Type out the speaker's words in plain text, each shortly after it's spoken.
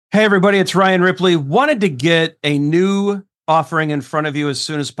Hey, everybody, it's Ryan Ripley. Wanted to get a new offering in front of you as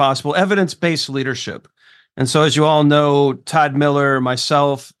soon as possible, evidence-based leadership. And so, as you all know, Todd Miller,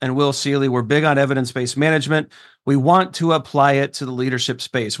 myself, and Will Seeley, we're big on evidence-based management. We want to apply it to the leadership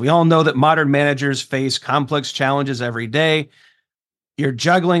space. We all know that modern managers face complex challenges every day. You're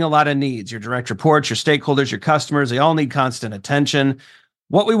juggling a lot of needs, your direct reports, your stakeholders, your customers, they all need constant attention.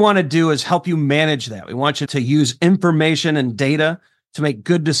 What we want to do is help you manage that. We want you to use information and data to make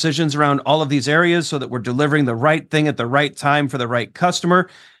good decisions around all of these areas so that we're delivering the right thing at the right time for the right customer.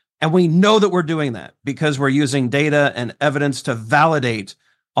 And we know that we're doing that because we're using data and evidence to validate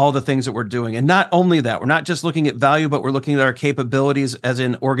all the things that we're doing. And not only that, we're not just looking at value, but we're looking at our capabilities as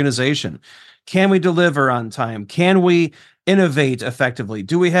an organization. Can we deliver on time? Can we innovate effectively?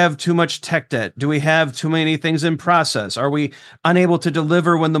 Do we have too much tech debt? Do we have too many things in process? Are we unable to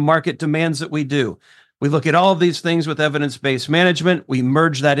deliver when the market demands that we do? We look at all of these things with evidence-based management. We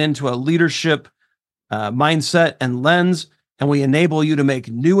merge that into a leadership mindset and lens, and we enable you to make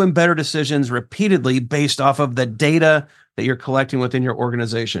new and better decisions repeatedly based off of the data that you're collecting within your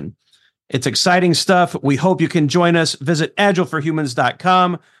organization. It's exciting stuff. We hope you can join us. Visit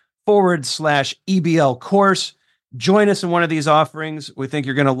agileforhumans.com/EBL course. Join us in one of these offerings. We think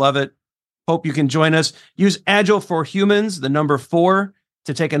you're going to love it. Hope you can join us. Use Agile for Humans, the number 4,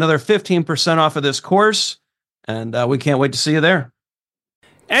 to take another 15% off of this course, and we can't wait to see you there.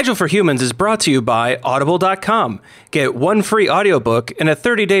 Agile for Humans is brought to you by Audible.com. Get one free audiobook and a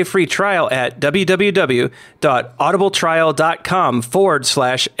 30-day free trial at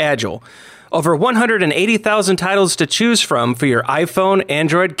www.audibletrial.com/agile. Over 180,000 titles to choose from for your iPhone,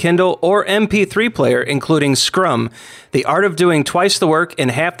 Android, Kindle, or MP3 player, including Scrum, The Art of Doing Twice the Work in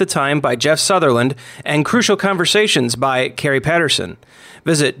Half the Time by Jeff Sutherland, and Crucial Conversations by Carrie Patterson.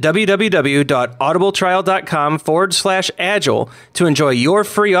 Visit www.audibletrial.com/agile to enjoy your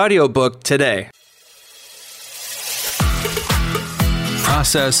free audiobook today.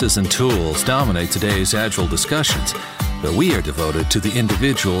 Processes and tools dominate today's Agile discussions, but we are devoted to the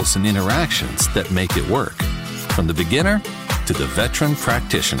individuals and interactions that make it work. From the beginner to the veteran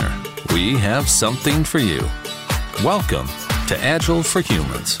practitioner, we have something for you. Welcome to Agile for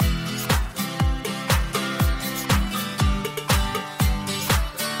Humans.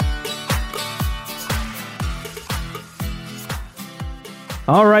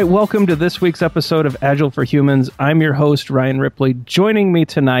 All right, welcome to this week's episode of Agile for Humans. I'm your host, Ryan Ripley. Joining me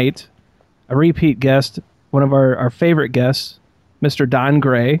tonight, a repeat guest, one of our favorite guests, Mr. Don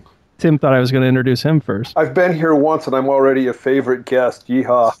Gray. Tim thought I was going to introduce him first. I've been here once, and I'm already a favorite guest.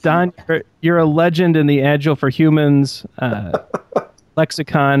 Yeehaw. Don, you're a legend in the Agile for Humans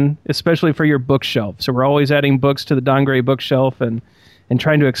lexicon, especially for your bookshelf. So we're always adding books to the Don Gray bookshelf and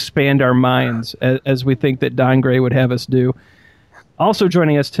trying to expand our minds as we think that Don Gray would have us do. Also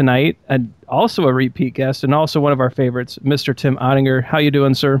joining us tonight, and also a repeat guest, and also one of our favorites, Mr. Tim Ottinger. How you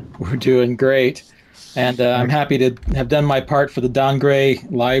doing, sir? We're doing great, and I'm happy to have done my part for the Don Gray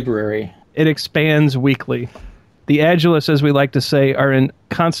Library. It expands weekly. The Agilists, as we like to say, are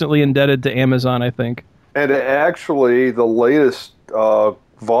constantly indebted to Amazon, I think. And actually, the latest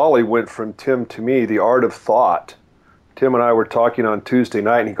volley went from Tim to me, The Art of Thought. Tim and I were talking on Tuesday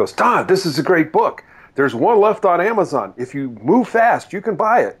night, and he goes, Don, this is a great book. There's one left on Amazon. If you move fast, you can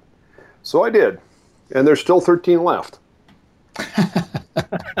buy it. So I did. And there's still 13 left.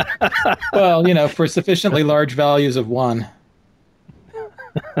 Well, for sufficiently large values of one.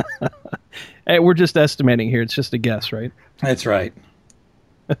 Hey, we're just estimating here. It's just a guess, right? That's right.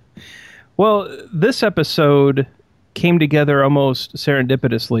 Well, this episode came together almost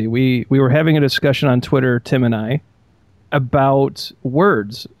serendipitously. We were having a discussion on Twitter, Tim and I, about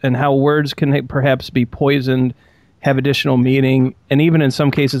words and how words can perhaps be poisoned, have additional meaning, and even in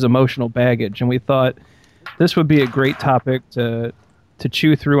some cases emotional baggage. And we thought this would be a great topic to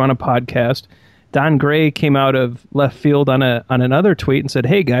chew through on a podcast. Don Gray came out of left field on another tweet and said,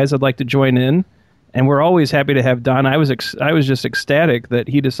 "Hey guys, I'd like to join in." And we're always happy to have Don. I was just ecstatic that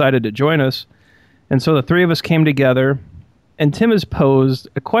he decided to join us. And so the three of us came together, and Tim has posed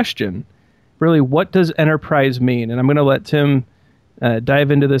a question. Really, what does enterprise mean? And I'm going to let Tim dive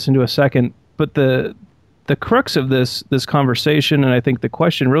into this into a second. But the crux of this conversation, and I think the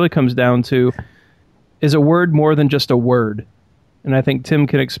question really comes down to, is a word more than just a word? And I think Tim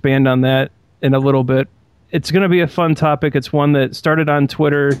can expand on that in a little bit. It's going to be a fun topic. It's one that started on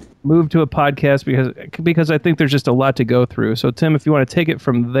Twitter, moved to a podcast because I think there's just a lot to go through. So Tim, if you want to take it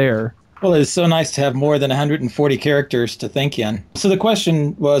from there. Well, it's so nice to have more than 140 characters to think in. So the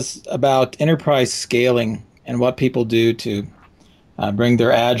question was about enterprise scaling and what people do to bring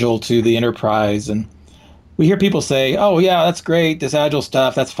their Agile to the enterprise. And we hear people say, oh, yeah, that's great, this Agile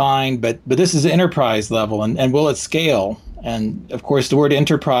stuff, that's fine, but this is enterprise level, and will it scale? And, of course, the word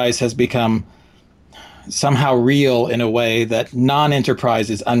enterprise has become somehow real in a way that non-enterprise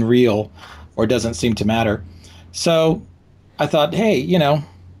is unreal or doesn't seem to matter. So I thought, hey,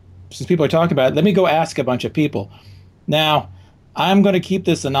 since people are talking about it, let me go ask a bunch of people. Now, I'm going to keep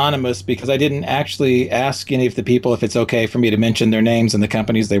this anonymous because I didn't actually ask any of the people if it's okay for me to mention their names and the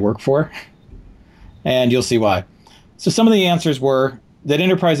companies they work for. And you'll see why. So some of the answers were that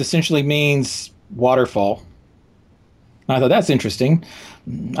enterprise essentially means waterfall. And I thought, that's interesting.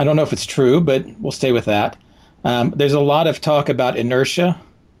 I don't know if it's true, but we'll stay with that. There's a lot of talk about inertia.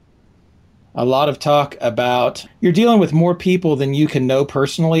 A lot of talk about you're dealing with more people than you can know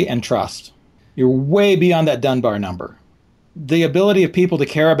personally and trust. You're way beyond that Dunbar number. The ability of people to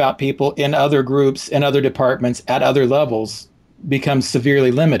care about people in other groups, in other departments, at other levels becomes severely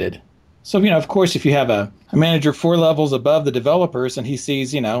limited. So, of course, if you have a manager 4 levels above the developers and he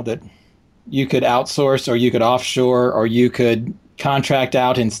sees, that you could outsource or you could offshore or you could contract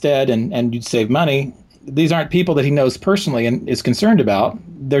out instead and you'd save money, these aren't people that he knows personally and is concerned about.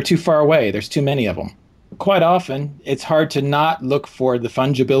 They're too far away. There's too many of them. Quite often, it's hard to not look for the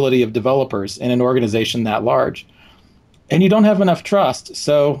fungibility of developers in an organization that large. And you don't have enough trust.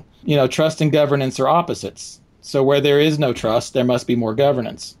 So, trust and governance are opposites. So where there is no trust, there must be more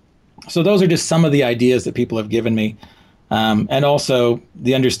governance. So those are just some of the ideas that people have given me. And also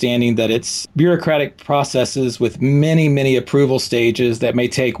the understanding that it's bureaucratic processes with many, many approval stages that may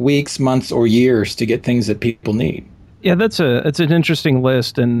take weeks, months, or years to get things that people need. Yeah, it's an interesting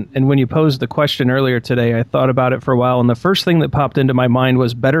list. And when you posed the question earlier today, I thought about it for a while. And the first thing that popped into my mind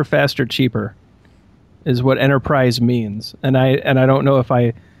was better, faster, cheaper is what enterprise means. And I don't know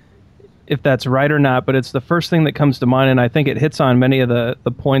if that's right or not, but it's the first thing that comes to mind. And I think it hits on many of the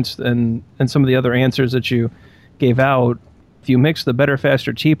points and some of the other answers that you gave out. If you mix the better,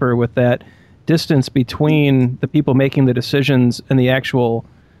 faster, cheaper with that distance between the people making the decisions and the actual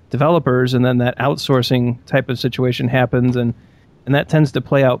developers, and then that outsourcing type of situation happens, and that tends to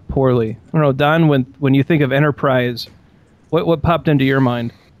play out poorly. I don't know, Don, when you think of enterprise, what popped into your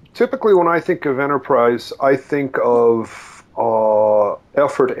mind? Typically, when I think of enterprise, I think of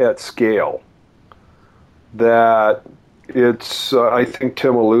effort at scale. That it's, I think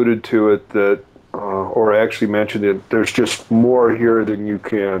Tim alluded to it, that, or actually mentioned it, there's just more here than you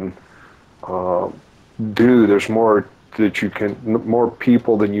can do. There's more that you can, more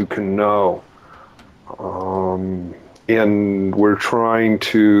people than you can know. And we're trying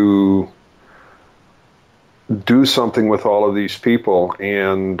to do something with all of these people.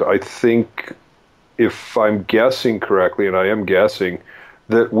 And I think, if I'm guessing correctly, and I am guessing,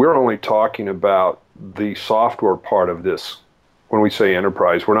 that we're only talking about the software part of this. When we say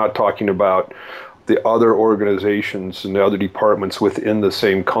enterprise, we're not talking about the other organizations and the other departments within the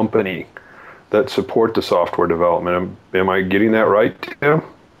same company that support the software development. Am I getting that right, Tim?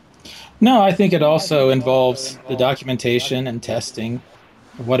 No, I think it also involves the documentation and testing,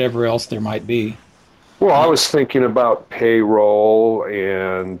 whatever else there might be. Well, I was thinking about payroll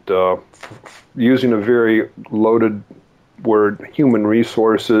and using a very loaded word, human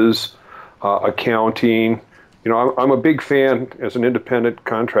resources, accounting. I'm a big fan, as an independent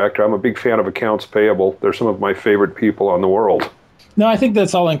contractor, I'm a big fan of accounts payable. They're some of my favorite people in the world. No, I think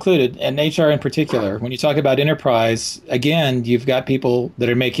that's all included, and HR in particular. When you talk about enterprise, again, you've got people that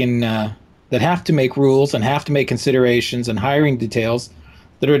are making, that have to make rules and have to make considerations and hiring details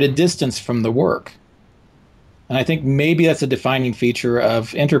that are at a distance from the work. And I think maybe that's a defining feature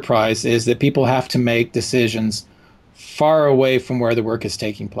of enterprise, is that people have to make decisions far away from where the work is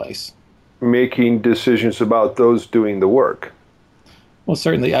taking place. Making decisions about those doing the work. Well,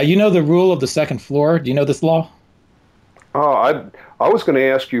 certainly. You know the rule of the second floor? Do you know this law? Oh, I was going to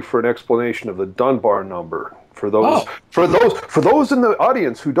ask you for an explanation of the Dunbar number. For those in the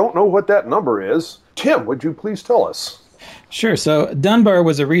audience who don't know what that number is, Tim, would you please tell us? Sure. So Dunbar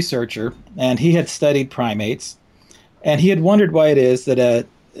was a researcher, and he had studied primates, and he had wondered why it is that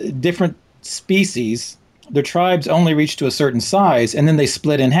different species, their tribes only reach to a certain size, and then they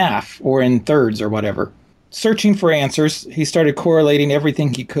split in half or in thirds or whatever. Searching for answers, he started correlating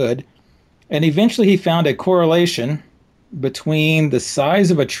everything he could, and eventually he found a correlation between the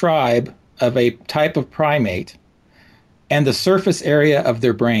size of a tribe of a type of primate and the surface area of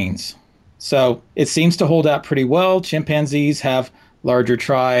their brains. So it seems to hold out pretty well. Chimpanzees have larger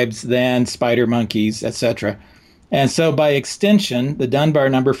tribes than spider monkeys, etc. And so by extension, the Dunbar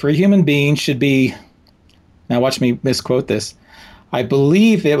number for a human being should be, now watch me misquote this, I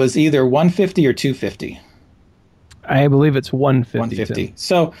believe it was either 150 or 250. I believe it's 150. 150.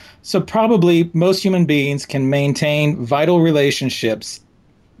 So probably most human beings can maintain vital relationships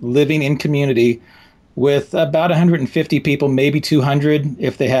living in community with about 150 people, maybe 200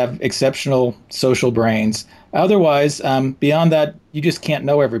 if they have exceptional social brains. Otherwise, beyond that, you just can't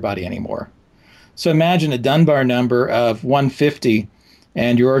know everybody anymore. So imagine a Dunbar number of 150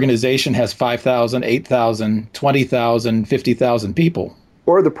 and your organization has 5,000, 8,000, 20,000, 50,000 people.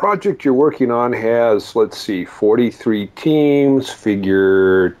 Or the project you're working on has, let's see, 43 teams,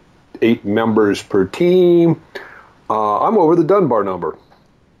 figure 8 members per team. I'm over the Dunbar number.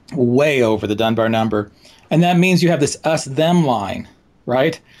 Way over the Dunbar number. And that means you have this us-them line,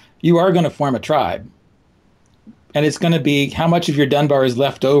 right? You are going to form a tribe. And it's going to be how much of your Dunbar is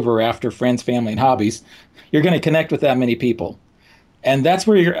left over after friends, family, and hobbies. You're going to connect with that many people. And that's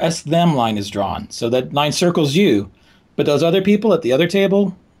where your us-them line is drawn. So that line circles you. But those other people at the other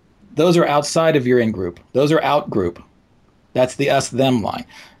table, those are outside of your in-group. Those are out-group. That's the us-them line.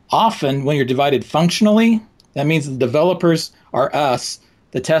 Often, when you're divided functionally, that means the developers are us,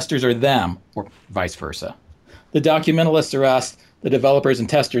 the testers are them, or vice versa. The documentalists are us, the developers and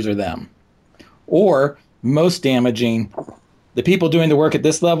testers are them. Or, most damaging, the people doing the work at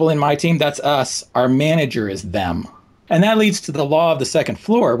this level in my team, that's us. Our manager is them. And that leads to the law of the second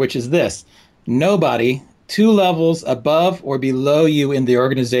floor, which is this. Nobody 2 levels above or below you in the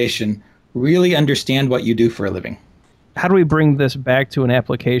organization really understand what you do for a living. How do we bring this back to an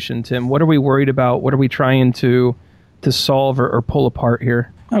application, Tim? What are we worried about? What are we trying to solve or pull apart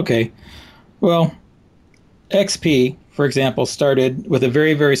here? Okay. Well, XP, for example, started with a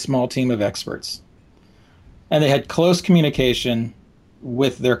very, very small team of experts. And they had close communication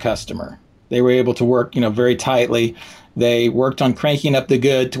with their customer. They were able to work, very tightly. They worked on cranking up the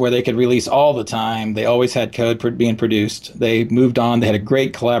good to where they could release all the time. They always had code being produced. They moved on. They had a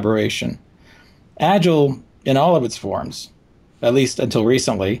great collaboration. Agile, in all of its forms, at least until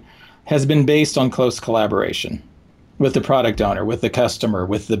recently, has been based on close collaboration with the product owner, with the customer,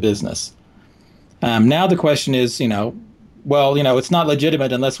 with the business. Now the question is, it's not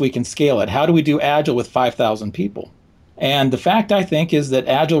legitimate unless we can scale it. How do we do Agile with 5,000 people? And the fact, I think, is that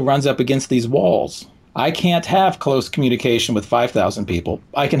Agile runs up against these walls. I can't have close communication with 5,000 people.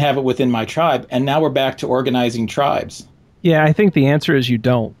 I can have it within my tribe. And now we're back to organizing tribes. Yeah, I think the answer is you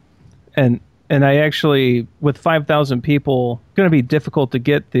don't. And I actually, with 5,000 people, it's going to be difficult to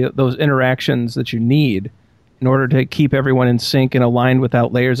get those interactions that you need in order to keep everyone in sync and aligned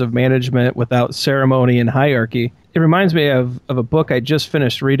without layers of management, without ceremony and hierarchy. It reminds me of a book I just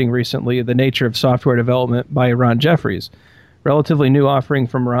finished reading recently, The Nature of Software Development by Ron Jeffries. Relatively new offering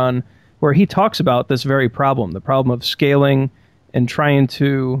from Ron, where he talks about this very problem, the problem of scaling and trying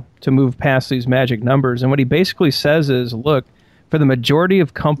to move past these magic numbers. And what he basically says is, look, for the majority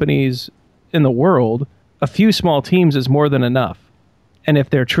of companies in the world, a few small teams is more than enough. And if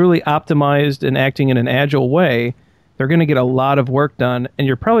they're truly optimized and acting in an agile way, they're going to get a lot of work done, and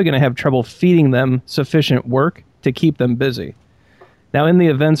you're probably going to have trouble feeding them sufficient work to keep them busy. Now, in the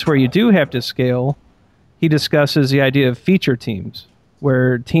events where you do have to scale, he discusses the idea of feature teams,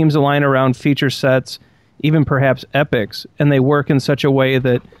 where teams align around feature sets, even perhaps epics, and they work in such a way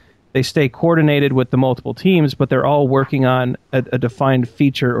that they stay coordinated with the multiple teams, but they're all working on a defined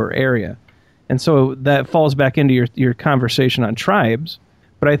feature or area. And so that falls back into your conversation on tribes.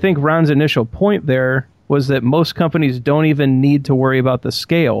 But I think Ron's initial point there was that most companies don't even need to worry about the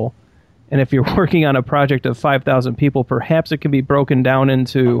scale. And if you're working on a project of 5,000 people, perhaps it can be broken down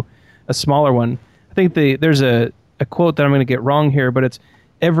into a smaller one. I think there's a quote that I'm going to get wrong here, but it's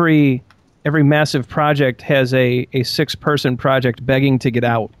every massive project has a 6-person project begging to get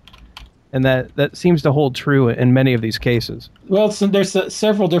out. And that seems to hold true in many of these cases. Well, so there's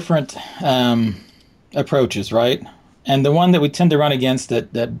several different approaches, right? And the one that we tend to run against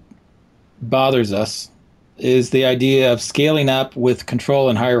that bothers us is the idea of scaling up with control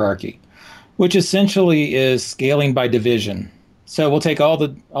and hierarchy, which essentially is scaling by division. So we'll take all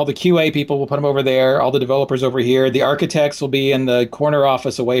the QA people, we'll put them over there, all the developers over here. The architects will be in the corner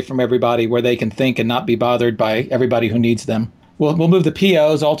office away from everybody where they can think and not be bothered by everybody who needs them. We'll move the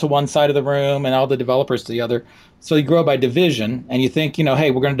POs all to one side of the room and all the developers to the other. So you grow by division, and you think,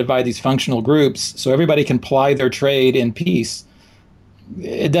 hey, we're going to divide these functional groups so everybody can ply their trade in peace.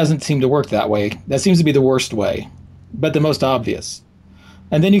 It doesn't seem to work that way. That seems to be the worst way, but the most obvious.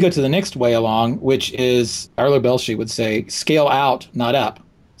 And then you go to the next way along, which is, Arlo Belshi would say, scale out, not up.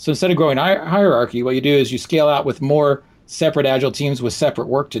 So instead of growing hierarchy, what you do is you scale out with more separate Agile teams with separate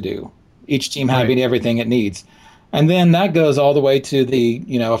work to do, each team having everything it needs. And then that goes all the way to the,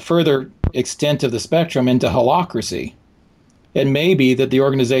 a further extent of the spectrum into holacracy, It may be that the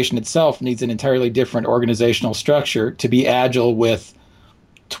organization itself needs an entirely different organizational structure to be agile with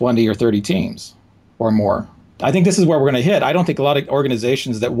 20 or 30 teams or more. I think this is where we're going to hit. I don't think a lot of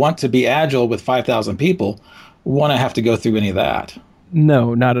organizations that want to be agile with 5,000 people want to have to go through any of that.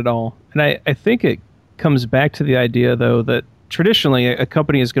 No, not at all. And I think it comes back to the idea, though, that traditionally a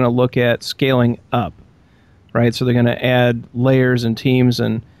company is going to look at scaling up, right? So they're going to add layers and teams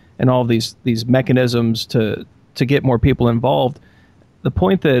and all of these mechanisms to get more people involved. The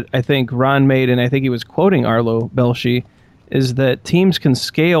point that I think Ron made, and I think he was quoting Arlo Belshi, is that teams can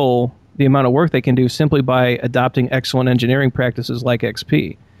scale the amount of work they can do simply by adopting excellent engineering practices like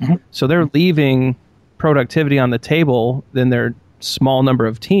XP. Mm-hmm. So they're leaving productivity on the table in their small number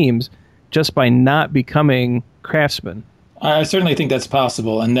of teams just by not becoming craftsmen. I certainly think that's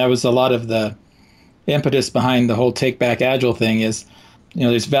possible, and that was a lot of the impetus behind the whole Take Back Agile thing is,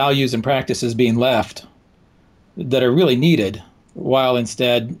 there's values and practices being left that are really needed, while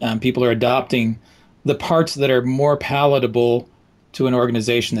instead people are adopting the parts that are more palatable to an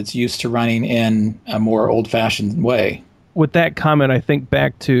organization that's used to running in a more old-fashioned way. With that comment, I think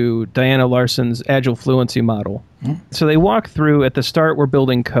back to Diana Larson's Agile Fluency model. Mm-hmm. So they walk through, at the start, we're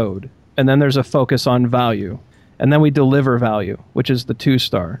building code, and then there's a focus on value. And then we deliver value, which is the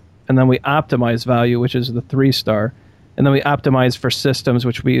 2-star. And then we optimize value, which is the 3-star. And then we optimize for systems,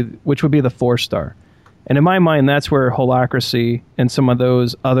 which would be the 4-star. And in my mind, that's where holacracy and some of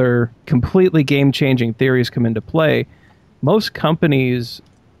those other completely game-changing theories come into play. Most companies,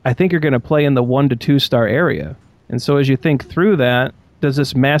 I think, are going to play in the 1 to 2-star area. And so as you think through that, does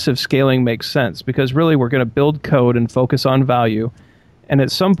this massive scaling make sense? Because really, we're going to build code and focus on value. And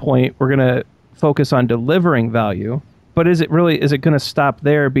at some point, we're going to focus on delivering value. But is it going to stop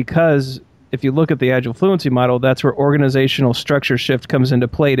there? Because if you look at the Agile Fluency model, that's where organizational structure shift comes into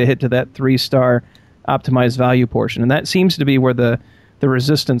play to hit to that 3-star optimized value portion. And that seems to be where the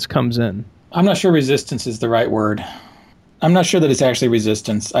resistance comes in. I'm not sure resistance is the right word. I'm not sure that it's actually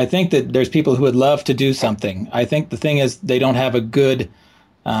resistance. I think that there's people who would love to do something. I think the thing is they don't have a good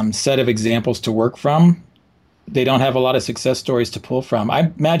set of examples to work from. They don't have a lot of success stories to pull from.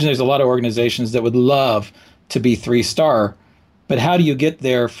 I imagine there's a lot of organizations that would love to be 3-star, but how do you get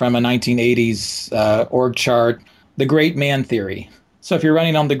there from a 1980s org chart, the great man theory? So if you're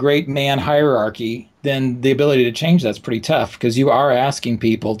running on the great man hierarchy, then the ability to change that's pretty tough, because you are asking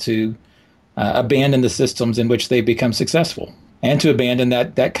people to abandon the systems in which they become successful, and to abandon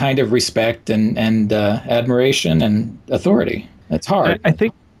that kind of respect and admiration and authority. It's hard. I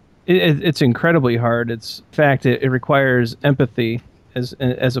think it's incredibly hard. In fact, it requires empathy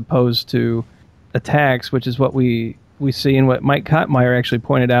as opposed to attacks, which is what we see, and what Mike Kottmeyer actually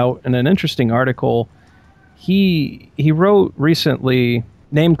pointed out in an interesting article. He wrote recently,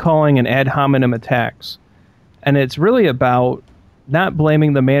 name calling and ad hominem attacks, and it's really about not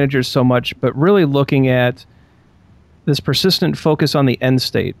blaming the managers so much, but really looking at this persistent focus on the end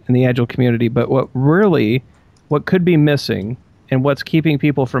state in the Agile community. But what could be missing and what's keeping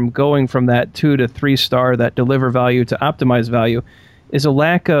people from going from that 2 to 3-star, that deliver value to optimize value, is a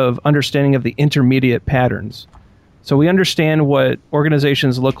lack of understanding of the intermediate patterns. So we understand what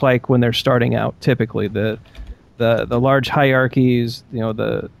organizations look like when they're starting out, typically. The large hierarchies,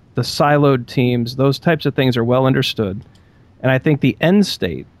 the siloed teams, those types of things are well understood. And I think the end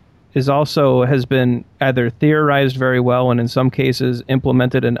state has been either theorized very well and in some cases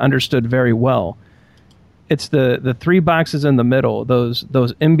implemented and understood very well. It's the 3 boxes in the middle,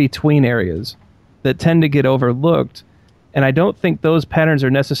 those in-between areas that tend to get overlooked. And I don't think those patterns are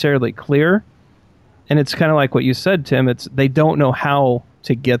necessarily clear. And it's kind of like what you said, Tim. They don't know how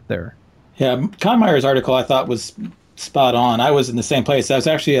to get there. Yeah, Kottmeyer's article I thought was spot on. I was in the same place. That was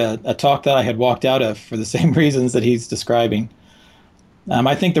actually a talk that I had walked out of for the same reasons that he's describing.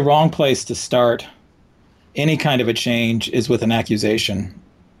 I think the wrong place to start any kind of a change is with an accusation.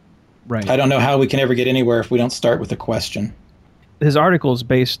 Right. I don't know how we can ever get anywhere if we don't start with a question. His article is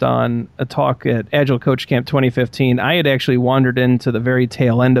based on a talk at Agile Coach Camp 2015. I had actually wandered into the very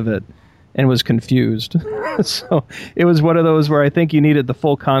tail end of it and was confused. So it was one of those where I think you needed the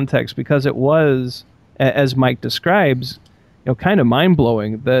full context, because it was, as Mike describes, kind of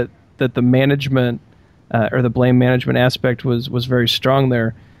mind-blowing that the management or the blame management aspect was very strong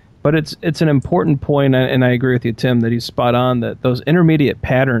there. But it's an important point, and I agree with you, Tim, that he's spot on, that those intermediate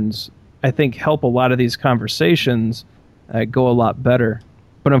patterns, I think, help a lot of these conversations go a lot better.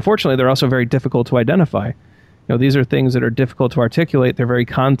 But unfortunately, they're also very difficult to identify. These are things that are difficult to articulate. They're very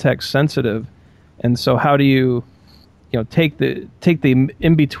context sensitive. And so how do you take the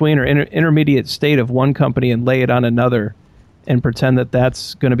in-between or intermediate state of one company and lay it on another and pretend that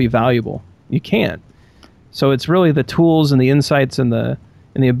that's going to be valuable? You can't. So it's really the tools and the insights and the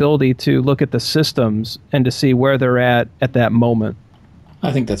ability to look at the systems and to see where they're at that moment.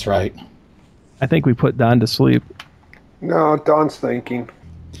 I think that's right. I think we put Don to sleep. No, Don's thinking.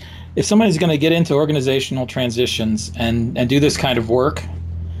 If somebody's going to get into organizational transitions and do this kind of work,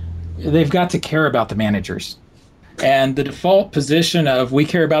 they've got to care about the managers. And the default position of we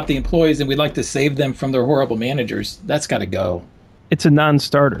care about the employees and we'd like to save them from their horrible managers, that's got to go. It's a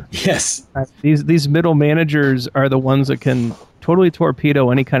non-starter. Yes. These middle managers are the ones that can totally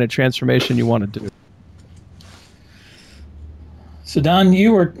torpedo any kind of transformation you want to do. So Don,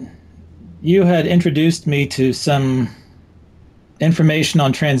 you had introduced me to some information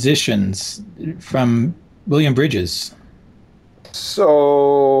on transitions from William Bridges.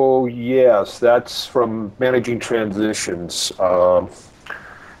 So, yes, that's from Managing Transitions.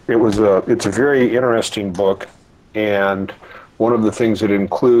 It's a very interesting book, and one of the things it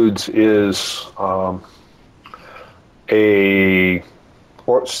includes is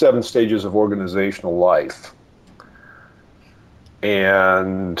 7 stages of organizational life.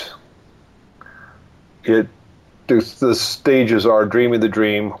 And the stages are dreaming the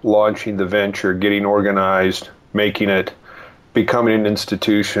dream, launching the venture, getting organized, making it, becoming an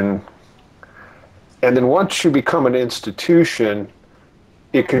institution. And then once you become an institution,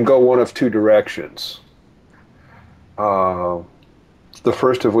 it can go one of 2 directions. The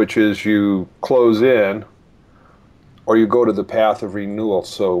first of which is you close in, or you go to the path of renewal.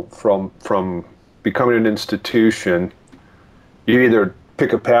 So from becoming an institution, you either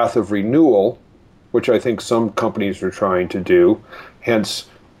pick a path of renewal, which I think some companies are trying to do, hence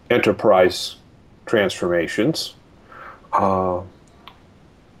enterprise transformations,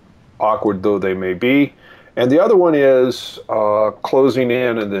 awkward though they may be. And the other one is closing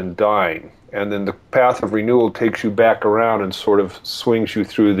in and then dying. And then the path of renewal takes you back around and sort of swings you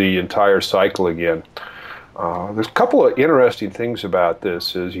through the entire cycle again. There's a couple of interesting things about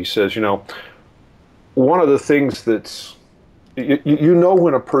this. Is he says, one of the things that's, you know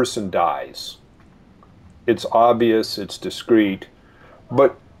when a person dies. It's obvious, it's discreet,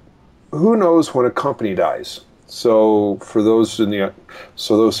 but who knows when a company dies? So for those who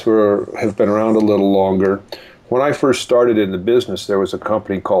have been around a little longer, when I first started in the business, there was a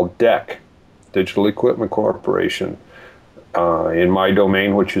company called DEC, Digital Equipment Corporation. In my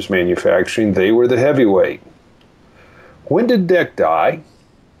domain, which is manufacturing, they were the heavyweight. When did DEC die?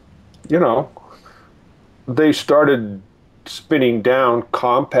 They started spinning down.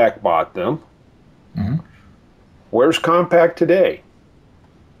 Compaq bought them. Mm-hmm. Where's Compaq today?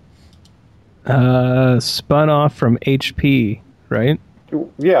 Spun off from HP, right?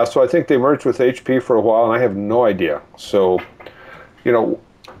 Yeah, so I think they merged with HP for a while, and I have no idea. So,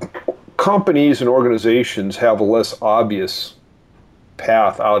 companies and organizations have a less obvious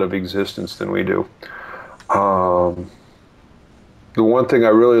path out of existence than we do. The one thing I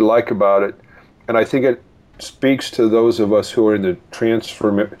really like about it, and I think it speaks to those of us who are in the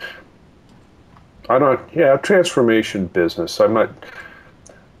transformation business.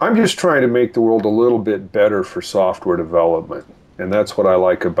 I'm just trying to make the world a little bit better for software development. And that's what I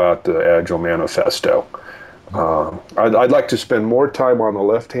like about the Agile Manifesto. I'd like to spend more time on the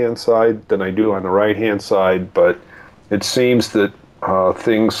left-hand side than I do on the right-hand side, but it seems that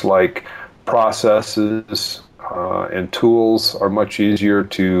things like processes and tools are much easier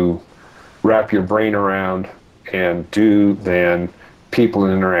to wrap your brain around and do than people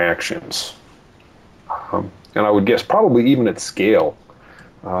and interactions. And I would guess probably even at scale.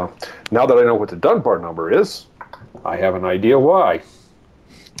 Now that I know what the Dunbar number is, I have an idea why.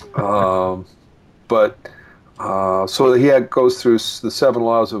 So he goes through the 7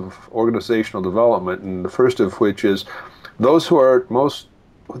 laws of organizational development, and the first of which is those who are most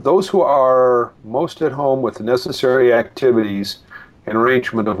at home with the necessary activities and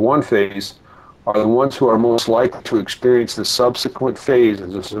arrangement of one phase are the ones who are most likely to experience the subsequent phase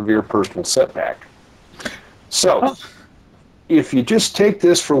as a severe personal setback. So, if you just take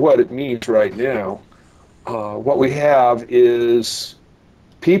this for what it means right now, what we have is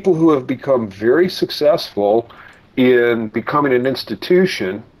people who have become very successful in becoming an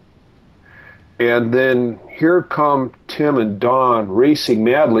institution, and then here come Tim and Don racing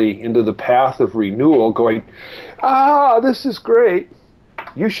madly into the path of renewal, going, this is great,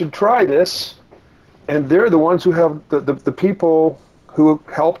 you should try this. And they're the ones who have the people who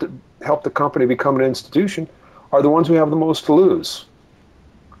helped the company become an institution are the ones who have the most to lose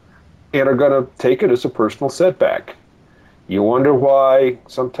and are going to take it as a personal setback. You wonder why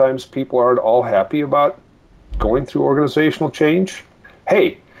sometimes people aren't all happy about going through organizational change?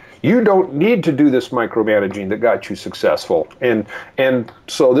 Hey, You don't need to do this micromanaging that got you successful. And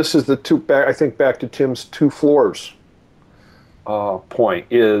so this is I think back to Tim's 2 floors point,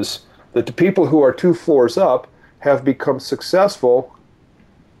 is that the people who are 2 floors up have become successful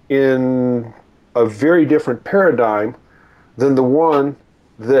in a very different paradigm than the one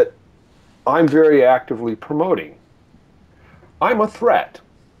that I'm very actively promoting. I'm a threat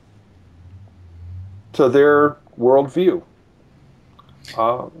to their worldview.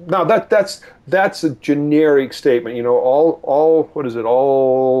 Now that's a generic statement. You know,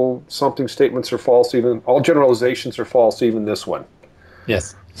 all something statements are false. Even all generalizations are false. Even this one.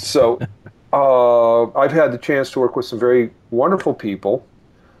 Yes. So I've had the chance to work with some very wonderful people,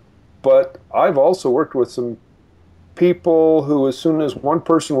 but I've also worked with some people who, as soon as one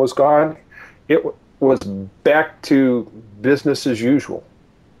person was gone, it was back to business as usual.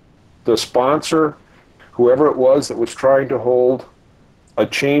 The sponsor, whoever it was that was trying to hold a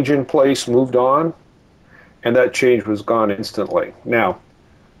change in place, moved on, and that change was gone instantly. Now,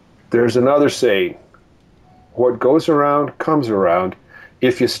 there's another saying: what goes around comes around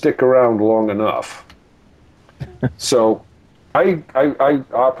if you stick around long enough. So I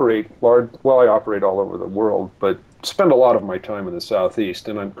operate large. Well, I operate all over the world, but spend a lot of my time in the Southeast,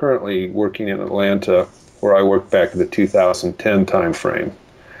 and I'm currently working in Atlanta, where I worked back in the 2010 timeframe.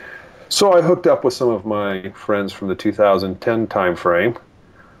 So I hooked up with some of my friends from the 2010 timeframe,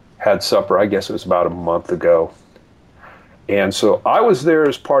 had supper, I guess it was about a month ago. And so I was there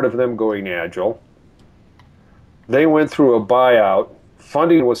as part of them going Agile. They went through a buyout,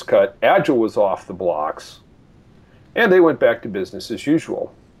 funding was cut, Agile was off the blocks, and they went back to business as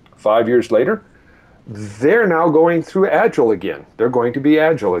usual. 5 years later, they're now going through Agile again. They're going to be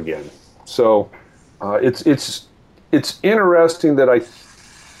Agile again. So it's interesting that I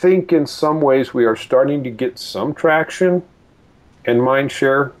think in some ways we are starting to get some traction and mind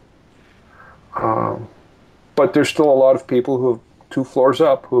share, but there's still a lot of people who have 2 floors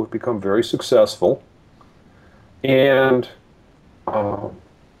up who have become very successful and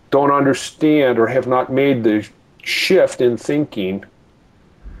don't understand or have not made the shift in thinking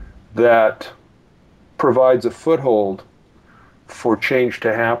that provides a foothold for change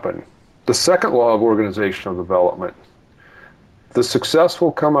to happen. The second law of organizational development: the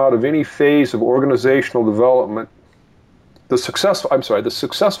successful come out of any phase of organizational development. The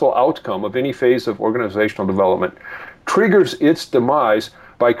successful outcome of any phase of organizational development triggers its demise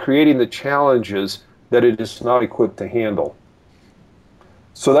by creating the challenges that it is not equipped to handle.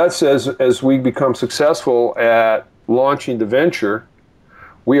 So that says, as we become successful at launching the venture,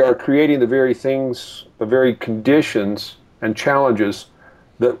 we are creating the very things, the very conditions and challenges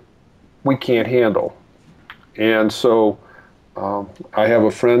that we can't handle. And so I have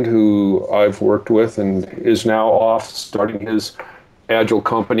a friend who I've worked with and is now off starting his Agile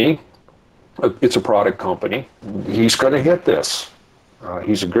company. It's a product company. He's going to hit this.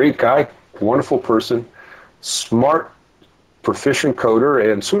 He's a great guy, wonderful person, smart, proficient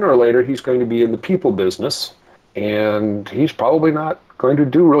coder, and sooner or later he's going to be in the people business, and he's probably not going to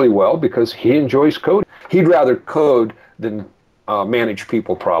do really well because he enjoys coding. He'd rather code than manage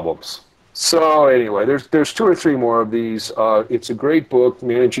people problems. So anyway, there's 2 or 3 more of these. It's a great book,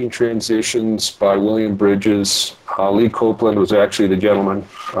 Managing Transitions by William Bridges. Lee Copeland was actually the gentleman,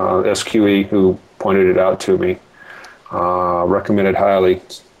 SQE, who pointed it out to me. Recommend it highly.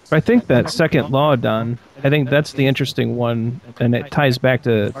 I think that second law, Don, I think that's the interesting one, and it ties back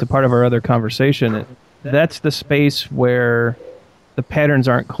to part of our other conversation. That's the space where the patterns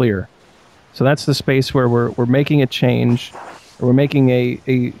aren't clear. So that's the space where we're making a change, or we're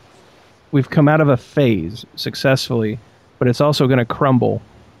making we've come out of a phase successfully, but it's also going to crumble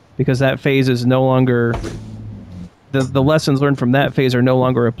because that phase is no longer, the lessons learned from that phase are no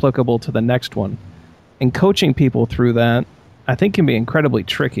longer applicable to the next one. And coaching people through that, I think, can be incredibly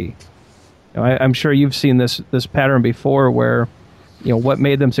tricky. I'm sure you've seen this pattern before where, what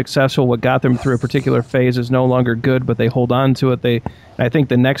made them successful, what got them through a particular phase is no longer good, but they hold on to it. I think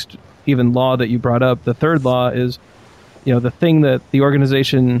the next even law that you brought up, the third law, is, the thing that the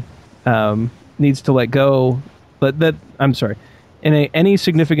organization needs to let go, in any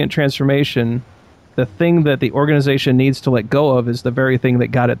significant transformation, the thing that the organization needs to let go of is the very thing that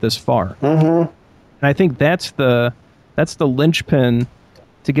got it this far. Mm-hmm. And I think that's the linchpin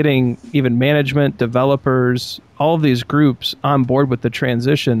to getting even management, developers, all of these groups on board with the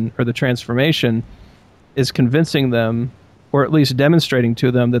transition or the transformation, is convincing them, or at least demonstrating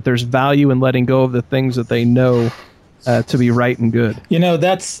to them, that there's value in letting go of the things that they know to be right and good.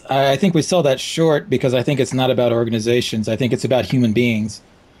 I think we sell that short because I think it's not about organizations. I think it's about human beings.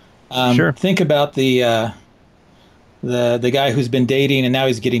 Sure. Think about the the guy who's been dating and now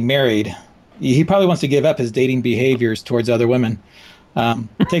he's getting married. He probably wants to give up his dating behaviors towards other women.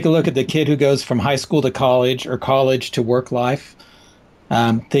 Take a look at the kid who goes from high school to college or college to work life.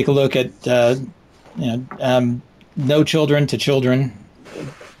 Take a look at no children to children.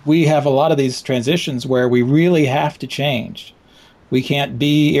 We have a lot of these transitions where we really have to change. We can't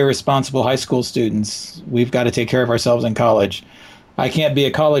be irresponsible high school students. We've got to take care of ourselves in college. I can't be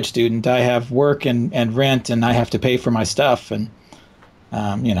a college student. I have work and rent, and I have to pay for my stuff. And,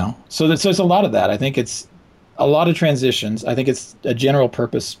 so there's a lot of that. I think it's a lot of transitions. I think it's a general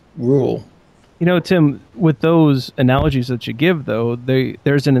purpose rule. Tim, with those analogies that you give, though,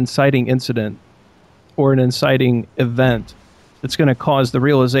 there's an inciting incident or an inciting event that's going to cause the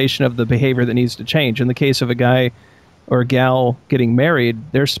realization of the behavior that needs to change. In the case of a guy or a gal getting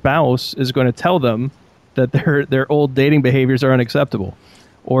married, their spouse is going to tell them that their old dating behaviors are unacceptable.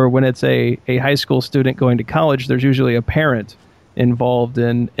 Or when it's a high school student going to college, there's usually a parent involved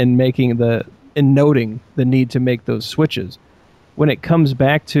in noting the need to make those switches. When it comes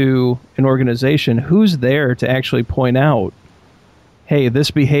back to an organization, who's there to actually point out, hey,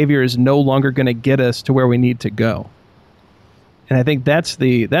 this behavior is no longer going to get us to where we need to go? And I think that's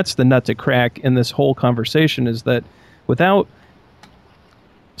the nut to crack in this whole conversation, is that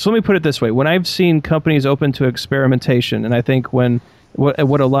so let me put it this way. When I've seen companies open to experimentation, and I think what a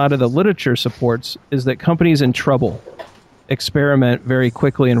lot of the literature supports is that companies in trouble experiment very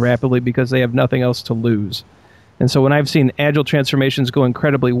quickly and rapidly because they have nothing else to lose. And so when I've seen agile transformations go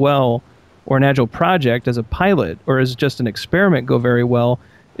incredibly well, or an agile project as a pilot or as just an experiment go very well,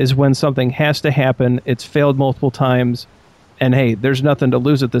 is when something has to happen, it's failed multiple times, and hey, there's nothing to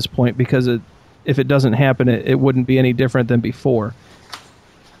lose at this point because if it doesn't happen, it wouldn't be any different than before.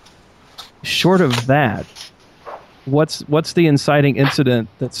 Short of that, what's the inciting incident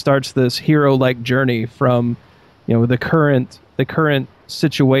that starts this hero-like journey from the current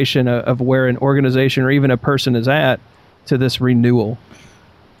situation of where an organization or even a person is at to this renewal?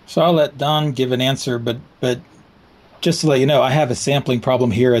 So I'll let Don give an answer, but just to let you know, I have a sampling problem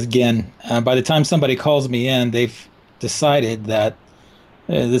here again. By the time somebody calls me in, they've decided that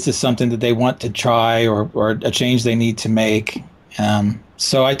this is something that they want to try or a change they need to make.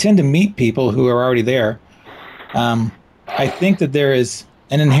 So I tend to meet people who are already there. I think that there is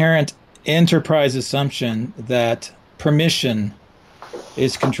an inherent enterprise assumption that permission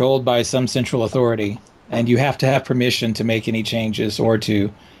is controlled by some central authority, and you have to have permission to make any changes or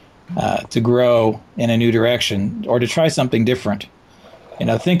to grow in a new direction or to try something different.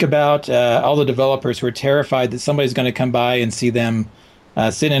 Think about all the developers who are terrified that somebody's going to come by and see them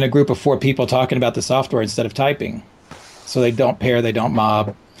sit in a group of 4 people talking about the software instead of typing. So they don't pair, they don't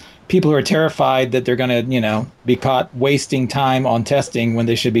mob. People who are terrified that they're going to, be caught wasting time on testing when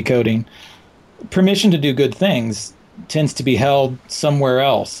they should be coding. Permission to do good things tends to be held somewhere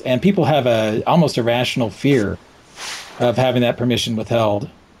else, and people have almost a rational fear of having that permission withheld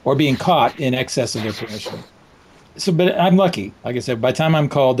or being caught in excess of their permission. So, but I'm lucky. Like I said, by the time I'm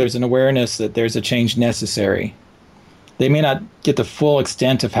called, there's an awareness that there's a change necessary. They may not get the full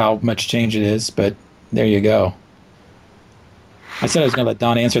extent of how much change it is, but there you go. I said I was going to let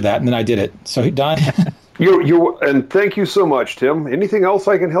Don answer that, and then I did it. So, Don. And thank you so much, Tim. Anything else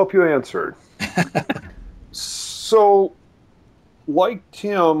I can help you answer? So, like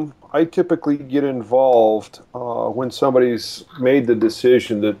Tim, I typically get involved when somebody's made the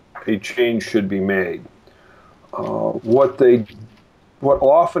decision that a change should be made. What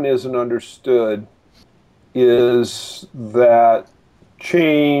often isn't understood is that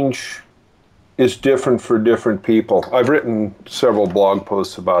change is different for different people. I've written several blog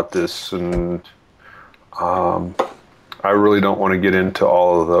posts about this, and I really don't want to get into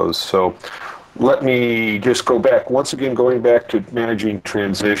all of those. So let me just go back. Once again, going back to managing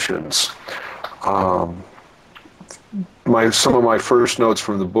transitions. Some of my first notes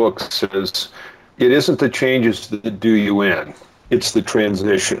from the book says, it isn't the changes that do you in, it's the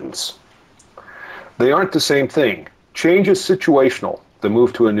transitions. They aren't the same thing. Change is situational, the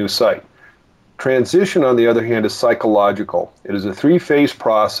move to a new site. Transition, on the other hand, is psychological. It is a 3-phase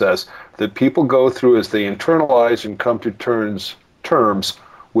process that people go through as they internalize and come to terms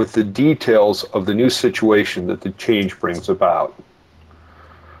with the details of the new situation that the change brings about.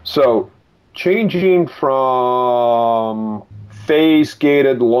 So, changing from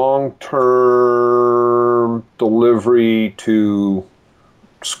phase-gated long-term delivery to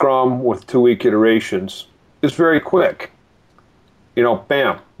Scrum with 2-week iterations is very quick.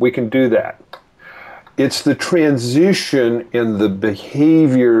 Bam, we can do that. It's the transition in the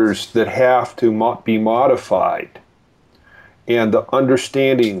behaviors that have to be modified, and the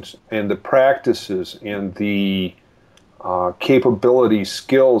understandings and the practices and the capabilities,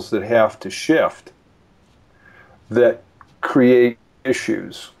 skills that have to shift that create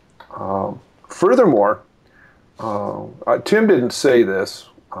issues. Furthermore, Tim didn't say this,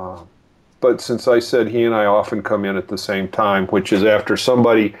 but since I said he and I often come in at the same time, which is after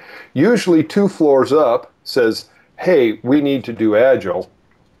somebody, usually 2 floors up, says, hey, we need to do Agile,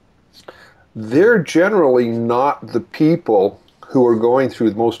 they're generally not the people who are going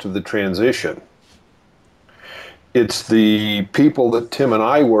through most of the transition. It's the people that Tim and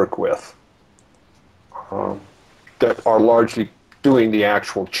I work with that are largely doing the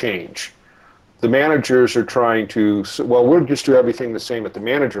actual change. The managers are trying to, well, we'll just do everything the same at the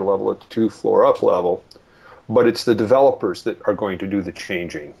manager level, at the 2 floor up level, but it's the developers that are going to do the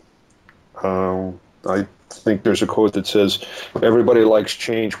changing. I think there's a quote that says, everybody likes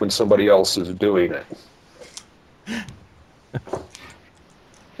change when somebody else is doing it.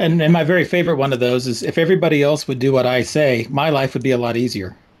 And my very favorite one of those is, if everybody else would do what I say, my life would be a lot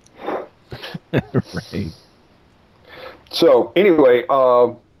easier. Right. So anyway,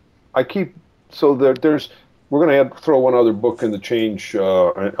 we're going to throw one other book in the change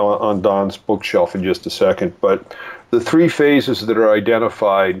on Don's bookshelf in just a second, but the 3 phases that are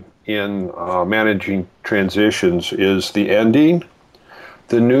identified in managing transitions is the ending,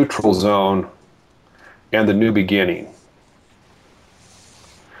 the neutral zone, and the new beginning.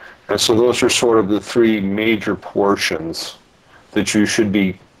 And so those are sort of the 3 major portions that you should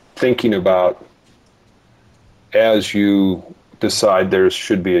be thinking about as you decide there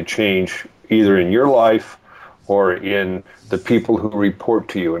should be a change either in your life or in the people who report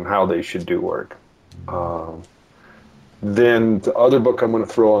to you and how they should do work. Then the other book I'm going to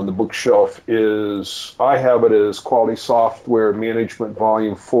throw on the bookshelf is, I have it as Quality Software Management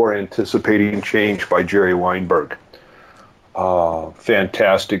Volume 4, Anticipating Change by Jerry Weinberg.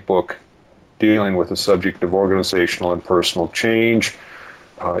 Fantastic book dealing with the subject of organizational and personal change.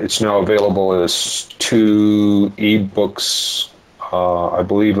 It's now available as 2 ebooks, I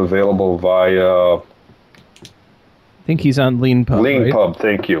believe available via... I think he's on LeanPub, LeanPub, right?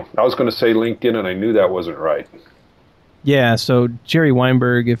 Thank you. I was going to say LinkedIn, and I knew that wasn't right. Yeah, so Jerry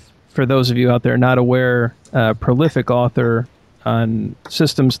Weinberg, for those of you out there not aware, prolific author on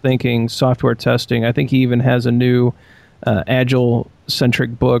systems thinking, software testing. I think he even has a new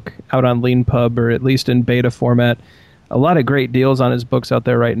Agile-centric book out on LeanPub, or at least in beta format. A lot of great deals on his books out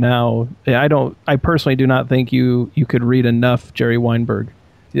there right now. I personally do not think you could read enough Jerry Weinberg.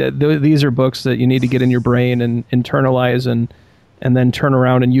 These are books that you need to get in your brain and internalize and then turn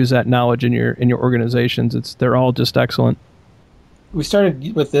around and use that knowledge in your organizations. They're all just excellent. We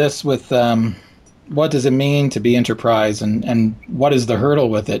started with this with what does it mean to be enterprise, and what is the hurdle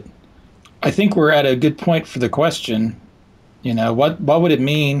with it? I think we're at a good point for the question. What would it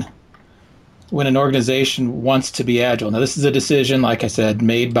mean when an organization wants to be agile? Now, this is a decision, like I said,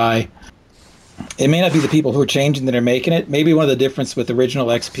 made by, it may not be the people who are changing that are making it. Maybe one of the difference with original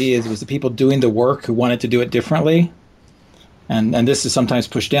XP is it was the people doing the work who wanted to do it differently. And this is sometimes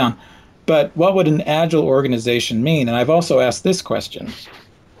pushed down. But what would an agile organization mean? And I've also asked this question.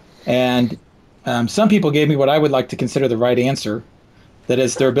 And some people gave me what I would like to consider the right answer, that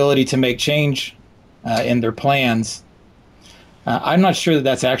is their ability to make change in their plans. I'm not sure that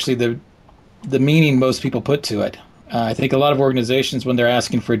that's actually the meaning most people put to it. I think a lot of organizations, when they're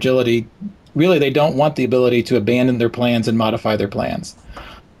asking for agility, really they don't want the ability to abandon their plans and modify their plans.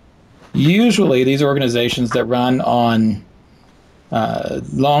 Usually these organizations that run on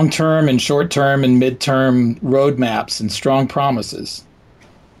long-term and short-term and mid-term roadmaps and strong promises.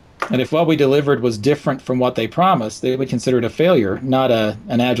 And if what we delivered was different from what they promised, they would consider it a failure, not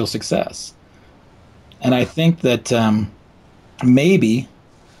an agile success. And I think that maybe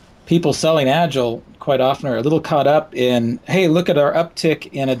people selling agile quite often are a little caught up in, hey, look at our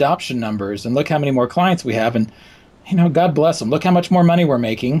uptick in adoption numbers and look how many more clients we have. And, God bless them. Look how much more money we're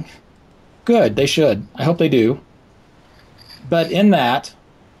making. Good. They should. I hope they do. But in that,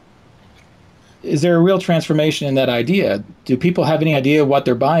 is there a real transformation in that idea? Do people have any idea what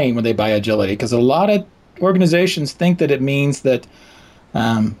they're buying when they buy agility? Because a lot of organizations think that it means that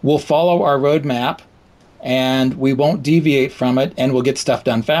we'll follow our roadmap and we won't deviate from it and we'll get stuff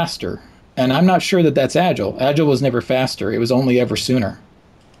done faster. And I'm not sure that that's agile. Agile was never faster. It was only ever sooner.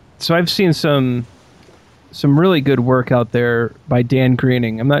 So I've seen some really good work out there by Dan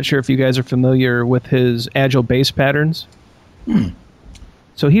Greening. I'm not sure if you guys are familiar with his agile base patterns.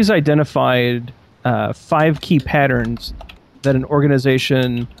 So he's identified 5 key patterns that an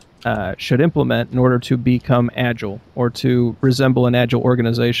organization should implement in order to become agile or to resemble an agile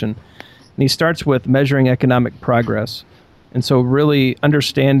organization. And he starts with measuring economic progress. And so really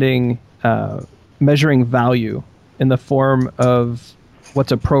understanding, measuring value in the form of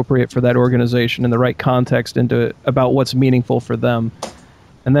what's appropriate for that organization in the right context about what's meaningful for them,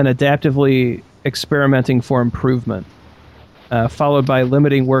 and then adaptively experimenting for improvement, followed by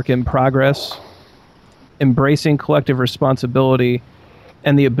limiting work in progress, embracing collective responsibility,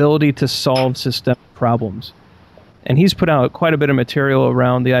 and the ability to solve systemic problems. And he's put out quite a bit of material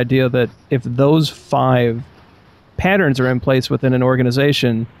around the idea that if those 5 patterns are in place within an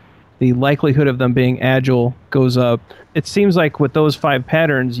organization, the likelihood of them being agile goes up. It seems like with those 5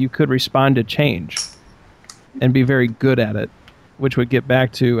 patterns, you could respond to change and be very good at it, which would get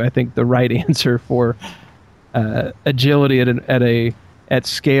back to, I think, the right answer for agility at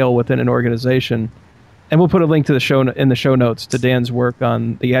scale within an organization. And we'll put a link to in the show notes to Dan's work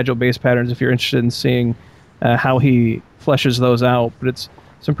on the agile base patterns if you're interested in seeing how he fleshes those out. But it's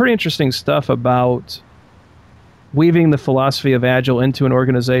some pretty interesting stuff about weaving the philosophy of agile into an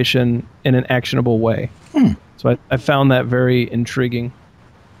organization in an actionable way. So I found that very intriguing.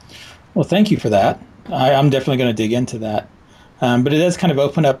 Well, thank you for that. I'm definitely going to dig into that. But it does kind of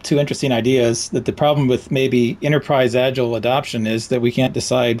open up 2 interesting ideas, that the problem with maybe enterprise agile adoption is that we can't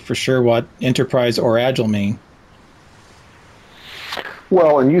decide for sure what enterprise or agile mean.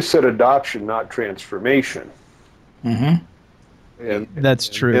 Well, and you said adoption, not transformation. Mm-hmm. And that's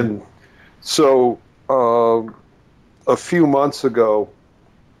true. And so a few months ago,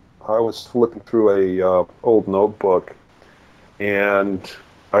 I was flipping through a old notebook, and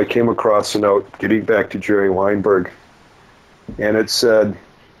I came across a note getting back to Jerry Weinberg. And it said,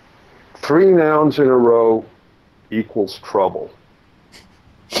 3 nouns in a row equals trouble.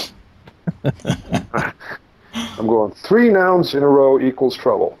 I'm going, 3 nouns in a row equals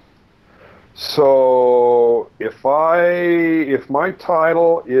trouble. So if my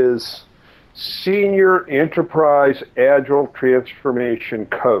title is Senior Enterprise Agile Transformation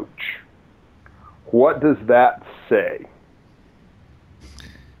Coach, what does that say?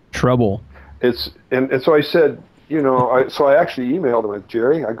 Trouble. And so I said, so I actually emailed him,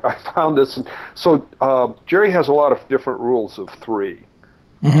 Jerry. I found this. So Jerry has a lot of different rules of 3.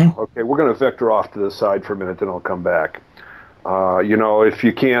 Mm-hmm. Okay, we're going to vector off to the side for a minute, then I'll come back. If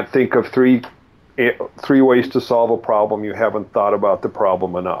you can't think of three ways to solve a problem, you haven't thought about the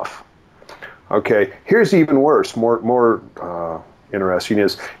problem enough. Okay, here's even worse, more interesting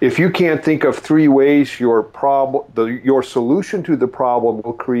is, if you can't think of 3 ways your solution to the problem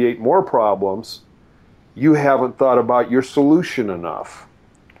will create more problems, you haven't thought about your solution enough.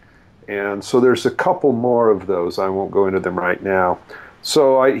 And so there's a couple more of those. I won't go into them right now.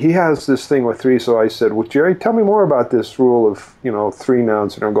 So he has this thing with 3. So I said, well, Jerry, tell me more about this rule of 3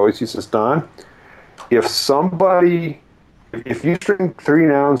 nouns in a row. He says, Don, if you string 3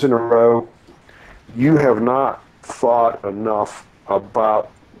 nouns in a row, you have not thought enough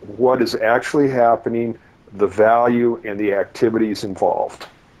about what is actually happening, the value, and the activities involved.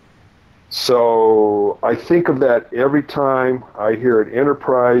 So I think of that every time I hear an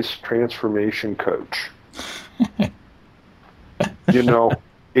enterprise transformation coach.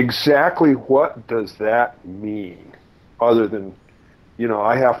 Exactly what does that mean? Other than,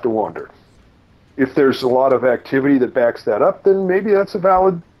 I have to wonder. If there's a lot of activity that backs that up, then maybe that's a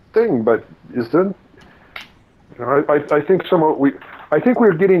valid thing. But is there? I think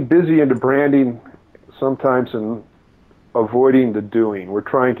we're getting busy into branding sometimes and avoiding the doing. We're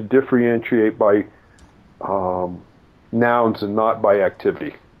trying to differentiate by nouns and not by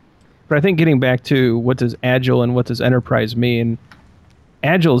activity. But I think getting back to what does agile and what does enterprise mean,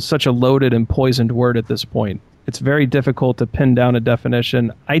 agile is such a loaded and poisoned word at this point. It's very difficult to pin down a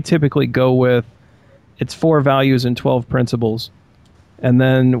definition. I typically go with it's 4 values and 12 principles. And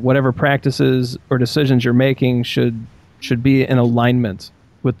then whatever practices or decisions you're making should be in alignment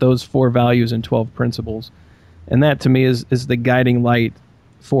with those 4 values and 12 principles. And that to me is the guiding light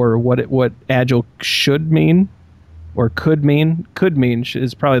for what agile should mean or could mean. Could mean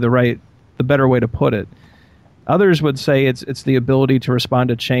is probably the better way to put it. Others would say it's the ability to respond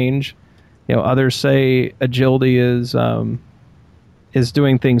to change. Others say agility is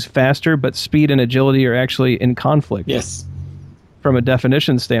doing things faster, but speed and agility are actually in conflict. Yes. From a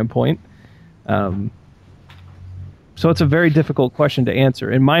definition standpoint. So it's a very difficult question to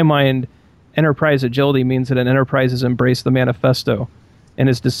answer. In my mind, enterprise agility means that an enterprise has embraced the manifesto and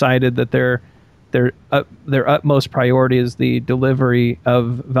has decided that their utmost priority is the delivery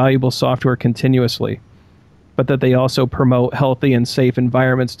of valuable software continuously, but that they also promote healthy and safe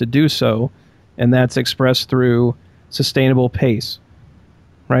environments to do so, and that's expressed through sustainable pace,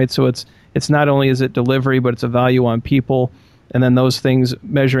 right? So it's not only is it delivery, but it's a value on people, and then those things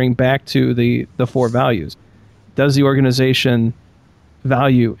measuring back to the 4 values. Does the organization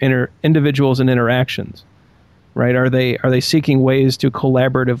value individuals and interactions? right? Are they seeking ways to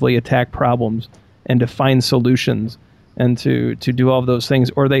collaboratively attack problems and to find solutions and to do all of those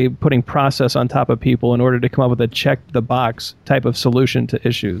things? Or are they putting process on top of people in order to come up with a check the box type of solution to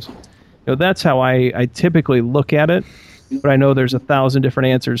issues? That's how I typically look at it, but I know there's 1,000 different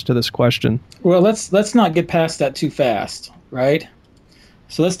answers to this question. Well, let's not get past that too fast, right?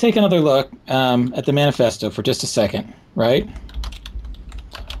 So let's take another look at the manifesto for just a second, right?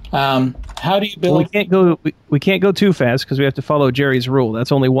 How do you build? We can't go too fast because we have to follow Jerry's rule.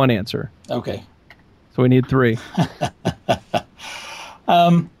 That's only one answer. Okay. So we need 3.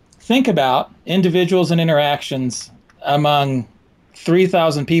 Think about individuals and interactions among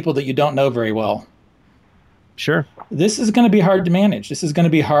 3,000 people that you don't know very well. Sure. This is going to be hard to manage. This is going to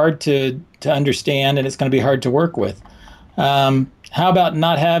be hard to understand, and it's going to be hard to work with. How about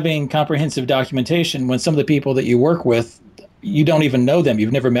not having comprehensive documentation when some of the people that you work with, you don't even know them,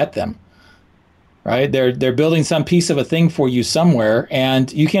 you've never met them, right? They're building some piece of a thing for you somewhere,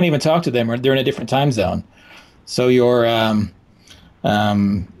 and you can't even talk to them, or they're in a different time zone. So your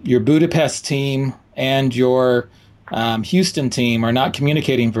Budapest team and your Houston team are not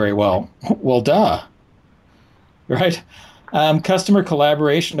communicating very well. Well, duh. Right? Customer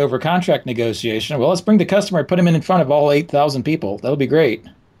collaboration over contract negotiation. Well, let's bring the customer, put him in front of all 8,000 people. That'll be great.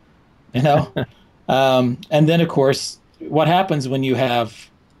 And then, of course, what happens when you have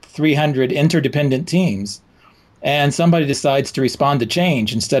 300 interdependent teams and somebody decides to respond to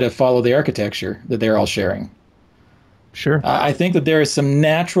change instead of follow the architecture that they're all sharing? Sure. I think that there is some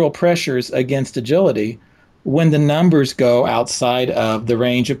natural pressures against agility when the numbers go outside of the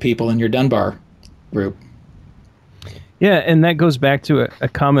range of people in your Dunbar group. Yeah, and that goes back to a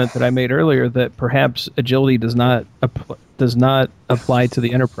comment that I made earlier that perhaps agility does not apply to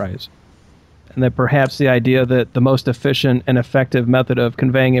the enterprise, and that perhaps the idea that the most efficient and effective method of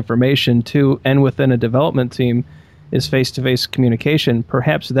conveying information to and within a development team is face-to-face communication.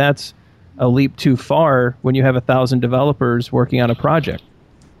 Perhaps that's a leap too far when you have 1,000 developers working on a project,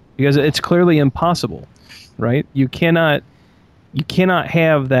 because it's clearly impossible, right? You cannot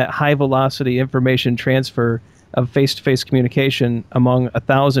have that high-velocity information transfer of face-to-face communication among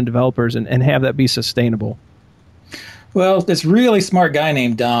 1,000 developers and have that be sustainable. Well, this really smart guy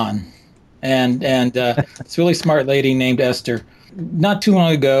named Don and this really smart lady named Esther, not too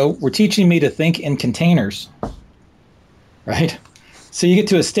long ago, were teaching me to think in containers, right? So you get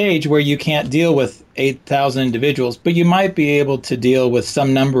to a stage where you can't deal with 8,000 individuals, but you might be able to deal with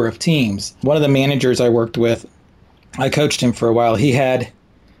some number of teams. One of the managers I worked with, I coached him for a while. He had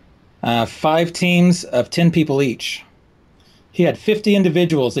 5 teams of 10 people each. He had 50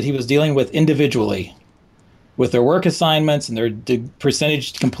 individuals that he was dealing with individually, with their work assignments and their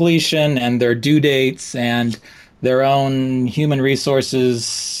percentage completion and their due dates and their own human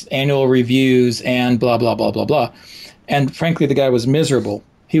resources, annual reviews, and blah, blah, blah, blah, blah. And frankly, the guy was miserable.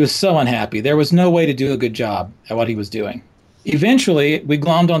 He was so unhappy. There was no way to do a good job at what he was doing. Eventually, we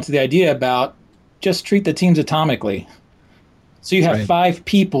glommed onto the idea about just treat the teams atomically. So you have Right. 5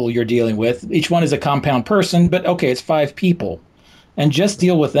 people you're dealing with. Each one is a compound person, but okay, it's 5 people. And just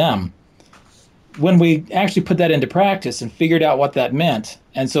deal with them. When we actually put that into practice and figured out what that meant,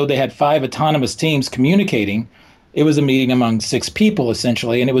 and so they had 5 autonomous teams communicating, it was a meeting among 6 people,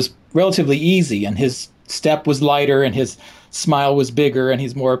 essentially, and it was relatively easy, and his step was lighter, and his smile was bigger, and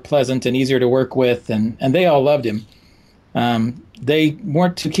he's more pleasant and easier to work with, and they all loved him. They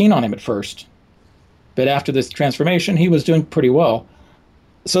weren't too keen on him at first. But after this transformation, he was doing pretty well.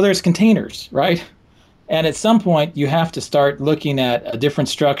 So there's containers, right? And at some point, you have to start looking at a different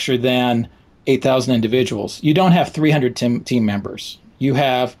structure than 8,000 individuals. You don't have 300 team members. You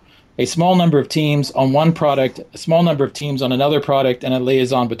have a small number of teams on one product, a small number of teams on another product, and a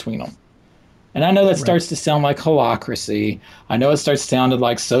liaison between them. And I know that starts to sound like holacracy. I know it starts to sound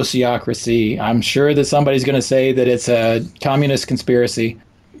like sociocracy. I'm sure that somebody's going to say that it's a communist conspiracy.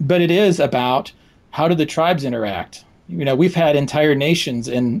 But it is about how do the tribes interact? You know, we've had entire nations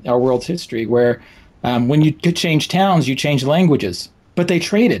in our world's history where when you could change towns, you change languages, but they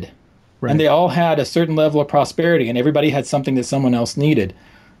traded. Right. And they all had a certain level of prosperity, and everybody had something that someone else needed.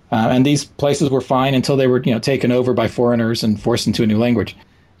 And these places were fine until they were, taken over by foreigners and forced into a new language.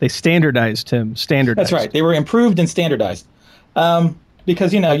 They standardized, Tim. Standardized. That's right. They were improved and standardized.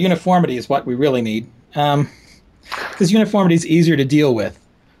 Because, uniformity is what we really need. Because uniformity is easier to deal with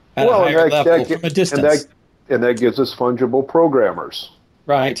at a higher level from a distance. And that gives us fungible programmers.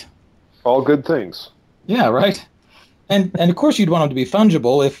 Right. All good things. Yeah, right. And of course you'd want them to be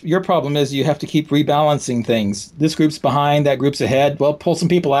fungible. If your problem is you have to keep rebalancing things. This group's behind, that group's ahead. Well, pull some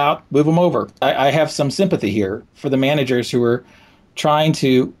people out, move them over. I have some sympathy here for the managers who are trying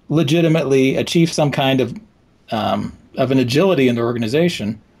to legitimately achieve some kind of of an agility in the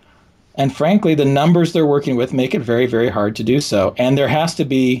organization. And frankly, the numbers they're working with make it very, very hard to do so. And there has to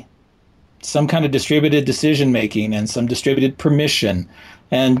be some kind of distributed decision making and some distributed permission.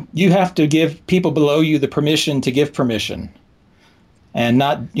 And you have to give people below you the permission to give permission, and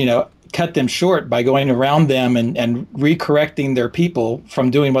not, cut them short by going around them and recorrecting their people from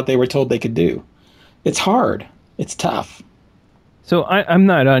doing what they were told they could do. It's hard. It's tough. So I'm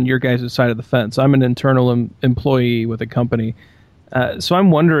not on your guys' side of the fence. I'm an internal employee with a company. So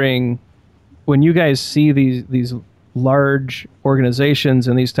I'm wondering, when you guys see these large organizations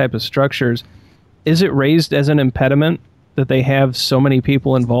and these type of structures, is it raised as an impediment that they have so many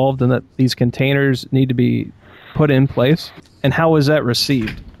people involved and that these containers need to be put in place? And how is that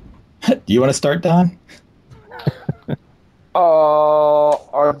received? Do you want to start, Don?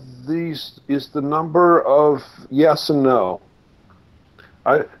 Is the number of yes and no?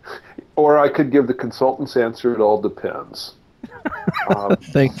 Or I could give the consultant's answer. It all depends.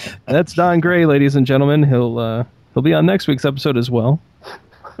 That's Don Gray, ladies and gentlemen. He'll be on next week's episode as well.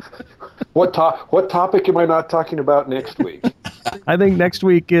 What topic am I not talking about next week? I think next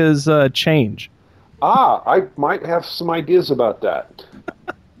week is change. I might have some ideas about that.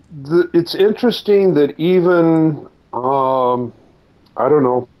 It's interesting that even, I don't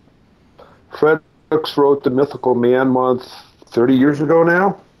know, Fred Brooks wrote the Mythical Man Month 30 years ago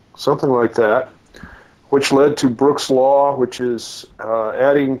now, something like that, which led to Brooks' Law, which is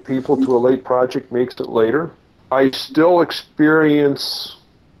adding people to a late project makes it later. I still experience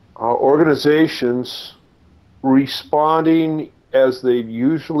organizations responding as they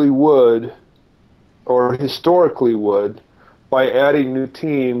usually would or historically would by adding new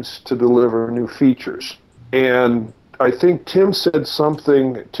teams to deliver new features. And I think Tim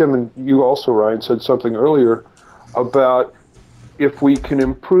and you also, Ryan, said something earlier about if we can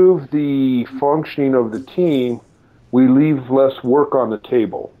improve the functioning of the team, we leave less work on the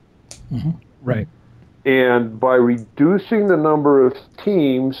table. Mm-hmm. Right. And by reducing the number of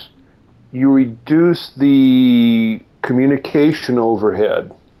teams, you reduce the communication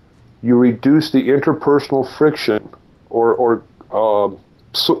overhead. You reduce the interpersonal friction or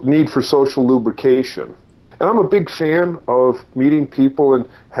need for social lubrication. And I'm a big fan of meeting people and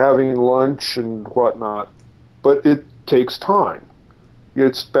having lunch and whatnot, but it takes time.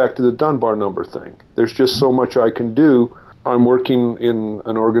 It's back to the Dunbar number thing. There's just so much I can do. I'm working in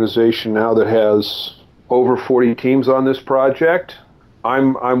an organization now that has over 40 teams on this project.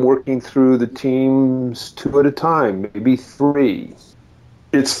 I'm working through the teams 2 at a time, maybe 3.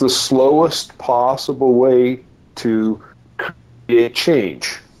 It's the slowest possible way to create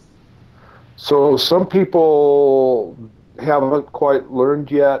change. So some people haven't quite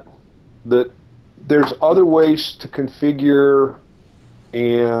learned yet that there's other ways to configure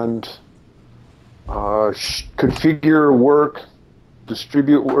and configure work,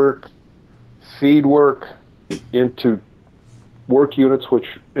 distribute work, feed work into work units, which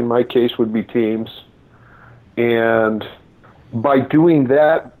in my case would be teams. And by doing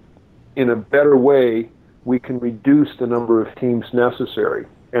that in a better way, we can reduce the number of teams necessary,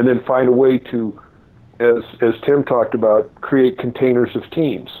 and then find a way to, as Tim talked about, create containers of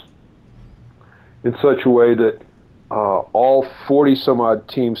teams in such a way that all 40 some odd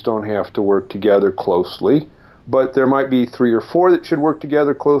teams don't have to work together closely, but there might be 3 or 4 that should work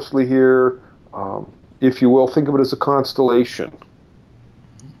together closely here. If you will, think of it as a constellation.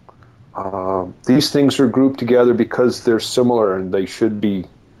 These things are grouped together because they're similar and they should be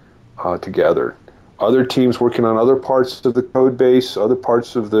together. Other teams working on other parts of the code base, other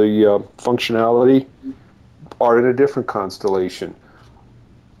parts of the functionality are in a different constellation.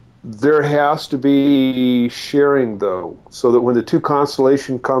 There has to be sharing, though, so that when the 2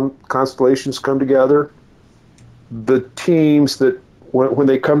 constellations come together, the teams that, when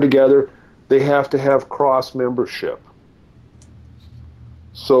they come together, they have to have cross-membership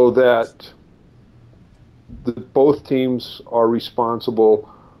so that both teams are responsible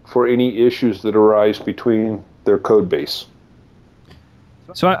for any issues that arise between their code base.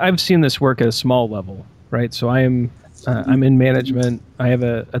 So I've seen this work at a small level, right? So I'm in management. I have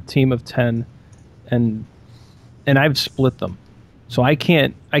a team of 10, and I've split them. So I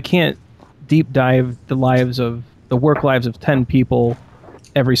can't deep dive the work lives of 10 people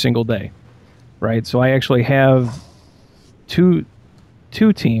every single day, right? So I actually have two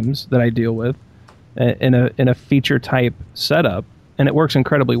teams that I deal with in a feature type setup, and it works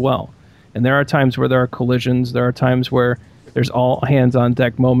incredibly well. And there are times where there are collisions. There are times where there's all hands on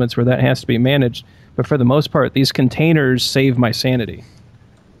deck moments where that has to be managed. But for the most part, these containers save my sanity,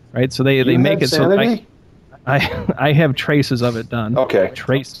 right? So they make it sanity? So I have traces of it done. Okay.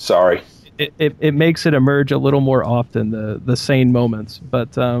 Traces. Sorry. it makes it emerge a little more often, the sane moments.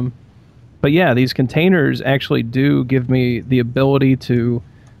 But yeah, these containers actually do give me the ability to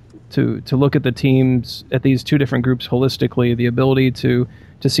look at the teams, at these two different groups holistically, the ability to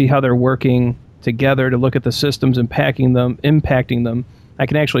see how they're working together, to look at the systems impacting them. I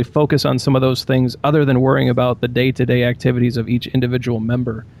can actually focus on some of those things other than worrying about the day-to-day activities of each individual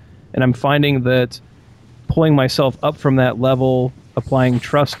member. And I'm finding that pulling myself up from that level, applying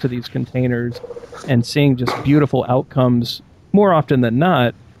trust to these containers, and seeing just beautiful outcomes more often than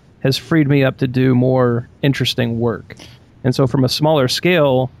not has freed me up to do more interesting work. And so from a smaller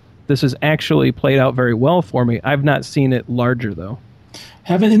scale, this has actually played out very well for me. I've not seen it larger, though.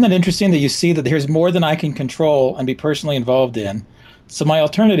 Isn't that interesting that you see that there's more than I can control and be personally involved in? So my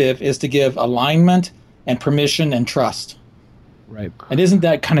alternative is to give alignment and permission and trust. Right. And isn't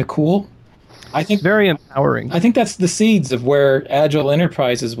that kind of cool? I think very empowering. I think that's the seeds of where Agile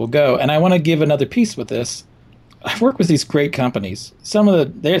Enterprises will go. And I want to give another piece with this. I've worked with these great companies. Some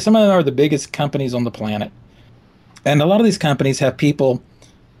of them are the biggest companies on the planet. And a lot of these companies have people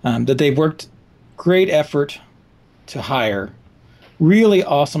that they've worked great effort to hire. Really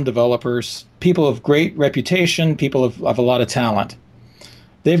awesome developers, people of great reputation, people of a lot of talent.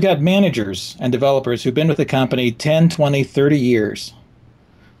 They've got managers and developers who've been with the company 10, 20, 30 years.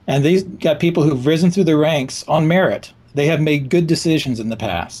 And they've got people who've risen through the ranks on merit. They have made good decisions in the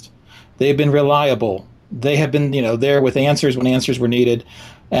past. They've been reliable. They have been, there with answers when answers were needed.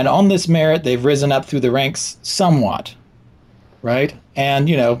 And on this merit, they've risen up through the ranks somewhat, right? And,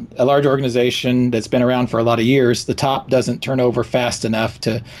 a large organization that's been around for a lot of years, the top doesn't turn over fast enough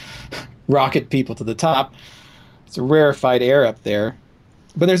to rocket people to the top. It's a rarefied air up there.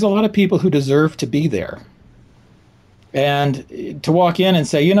 But there's a lot of people who deserve to be there. And to walk in and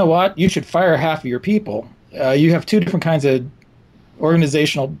say, you know what, you should fire half of your people. You have two different kinds of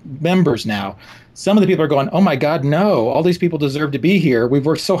organizational members now. Some of the people are going, oh my God, no, all these people deserve to be here. We've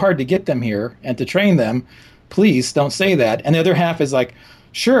worked so hard to get them here and to train them. Please don't say that. And the other half is like,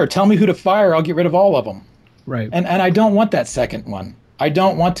 sure, tell me who to fire. I'll get rid of all of them. Right. And I don't want that second one. I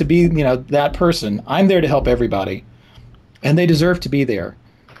don't want to be, that person. I'm there to help everybody. And they deserve to be there.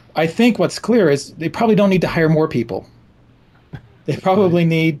 I think what's clear is they probably don't need to hire more people. They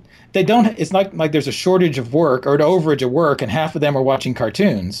probably it's not like there's a shortage of work or an overage of work and half of them are watching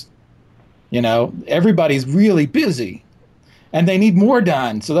cartoons. Everybody's really busy and they need more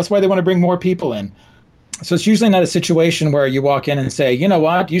done. So that's why they want to bring more people in. So it's usually not a situation where you walk in and say, you know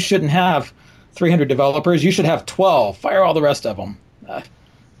what, you shouldn't have 300 developers. You should have 12. Fire all the rest of them.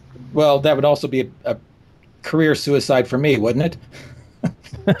 Well, that would also be a career suicide for me, wouldn't it?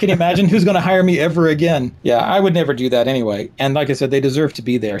 Can you imagine who's going to hire me ever again? Yeah, I would never do that anyway. And like I said, they deserve to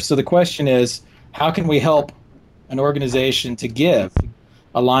be there. So the question is, how can we help an organization to give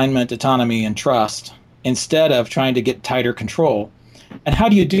alignment, autonomy, and trust instead of trying to get tighter control? And how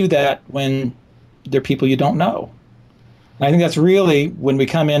do you do that when they're people you don't know? And I think that's really when we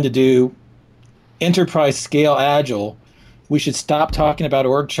come in to do enterprise scale agile, we should stop talking about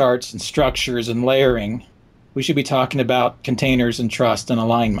org charts and structures and layering. We should be talking about containers and trust and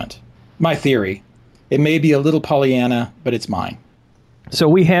alignment. My theory. It may be a little Pollyanna, but it's mine. So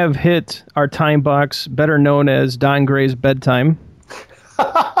we have hit our time box, better known as Don Gray's bedtime.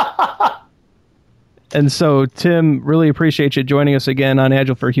 And so, Tim, really appreciate you joining us again on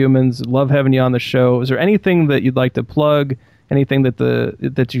Agile for Humans. Love having you on the show. Is there anything that you'd like to plug? Anything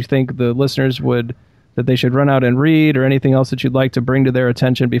that you think the listeners that they should run out and read, or anything else that you'd like to bring to their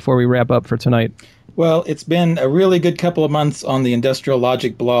attention before we wrap up for tonight? Well, it's been a really good couple of months on the Industrial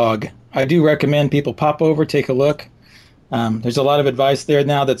Logic blog. I do recommend people pop over, take a look. There's a lot of advice there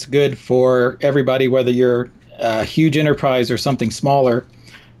now that's good for everybody, whether you're a huge enterprise or something smaller.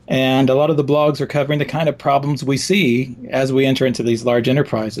 And a lot of the blogs are covering the kind of problems we see as we enter into these large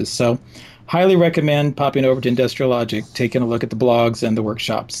enterprises. So highly recommend popping over to Industrial Logic, taking a look at the blogs and the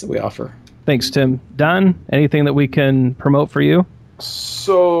workshops that we offer. Thanks, Tim. Don, anything that we can promote for you?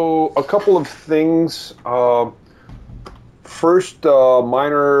 So a couple of things. First,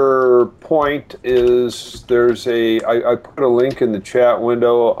 minor point is I put a link in the chat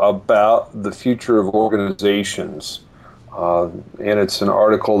window about the future of organizations. And it's an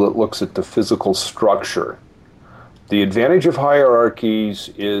article that looks at the physical structure. The advantage of hierarchies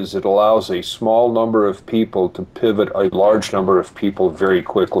is it allows a small number of people to pivot a large number of people very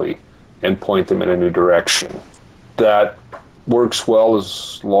quickly and point them in a new direction. That works well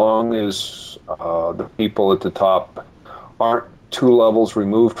as long as the people at the top aren't two levels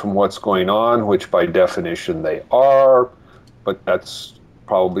removed from what's going on, which by definition they are, but that's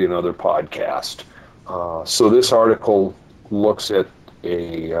probably another podcast. So this article looks at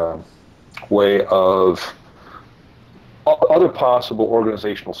a way of other possible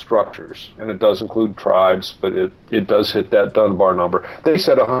organizational structures, and it does include tribes, but it does hit that Dunbar number. They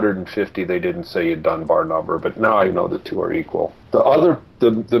said 150. They didn't say a Dunbar number, but now I know the two are equal.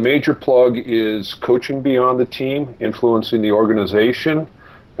 The major plug is Coaching Beyond the Team, Influencing the Organization.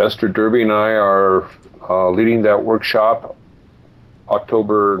 Esther Derby and I are leading that workshop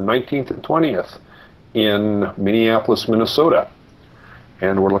October 19th and 20th in Minneapolis, Minnesota.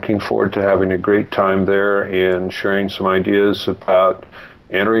 And we're looking forward to having a great time there and sharing some ideas about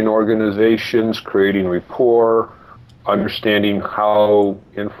entering organizations, creating rapport, understanding how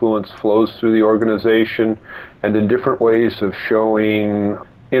influence flows through the organization, and the different ways of showing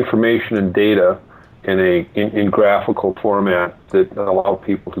information and data in graphical format that allow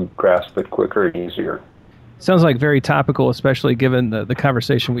people to grasp it quicker and easier. Sounds like very topical, especially given the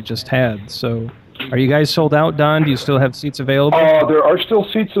conversation we just had. So are you guys sold out, Don? Do you still have seats available? There are still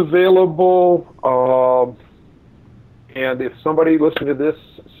seats available. And if somebody listening to this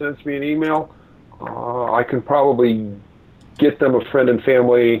sends me an email, I can probably get them a friend and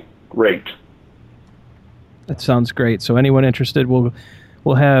family rate. That sounds great. So anyone interested,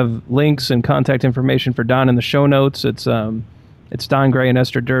 we'll have links and contact information for Don in the show notes. It's Don Gray and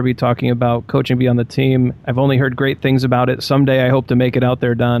Esther Derby talking about Coaching Beyond the Team. I've only heard great things about it. Someday I hope to make it out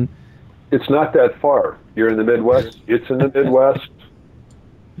there, Don. It's not that far. You're in the Midwest. It's in the Midwest.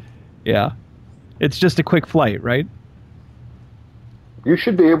 Yeah. It's just a quick flight, right? You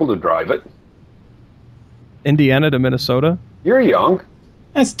should be able to drive it. Indiana to Minnesota? You're young.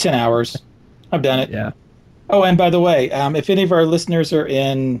 That's 10 hours. I've done it. Yeah. Oh, and by the way, if any of our listeners are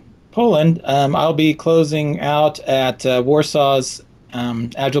in Poland, I'll be closing out at Warsaw's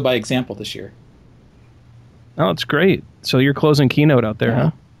Agile by Example this year. Oh, it's great. So you're closing keynote out there,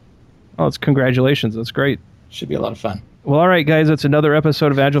 huh? Oh, it's congratulations. That's great. Should be a lot of fun. Well, all right, guys. That's another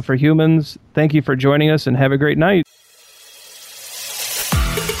episode of Agile for Humans. Thank you for joining us, and have a great night.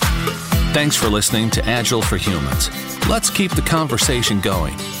 Thanks for listening to Agile for Humans. Let's keep the conversation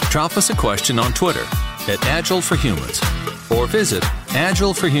going. Drop us a question on Twitter @AgileForHumans or visit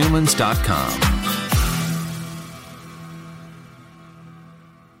agileforhumans.com.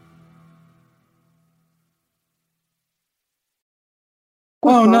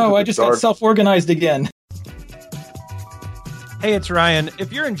 Oh no, I just got self-organized again. Hey, it's Ryan.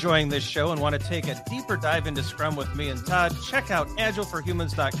 If you're enjoying this show and want to take a deeper dive into Scrum with me and Todd, check out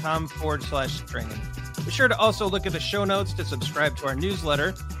agileforhumans.com/training. Be sure to also look at the show notes to subscribe to our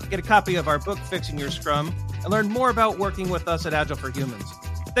newsletter, get a copy of our book, Fixing Your Scrum, and learn more about working with us at Agile for Humans.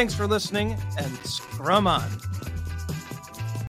 Thanks for listening, and Scrum on.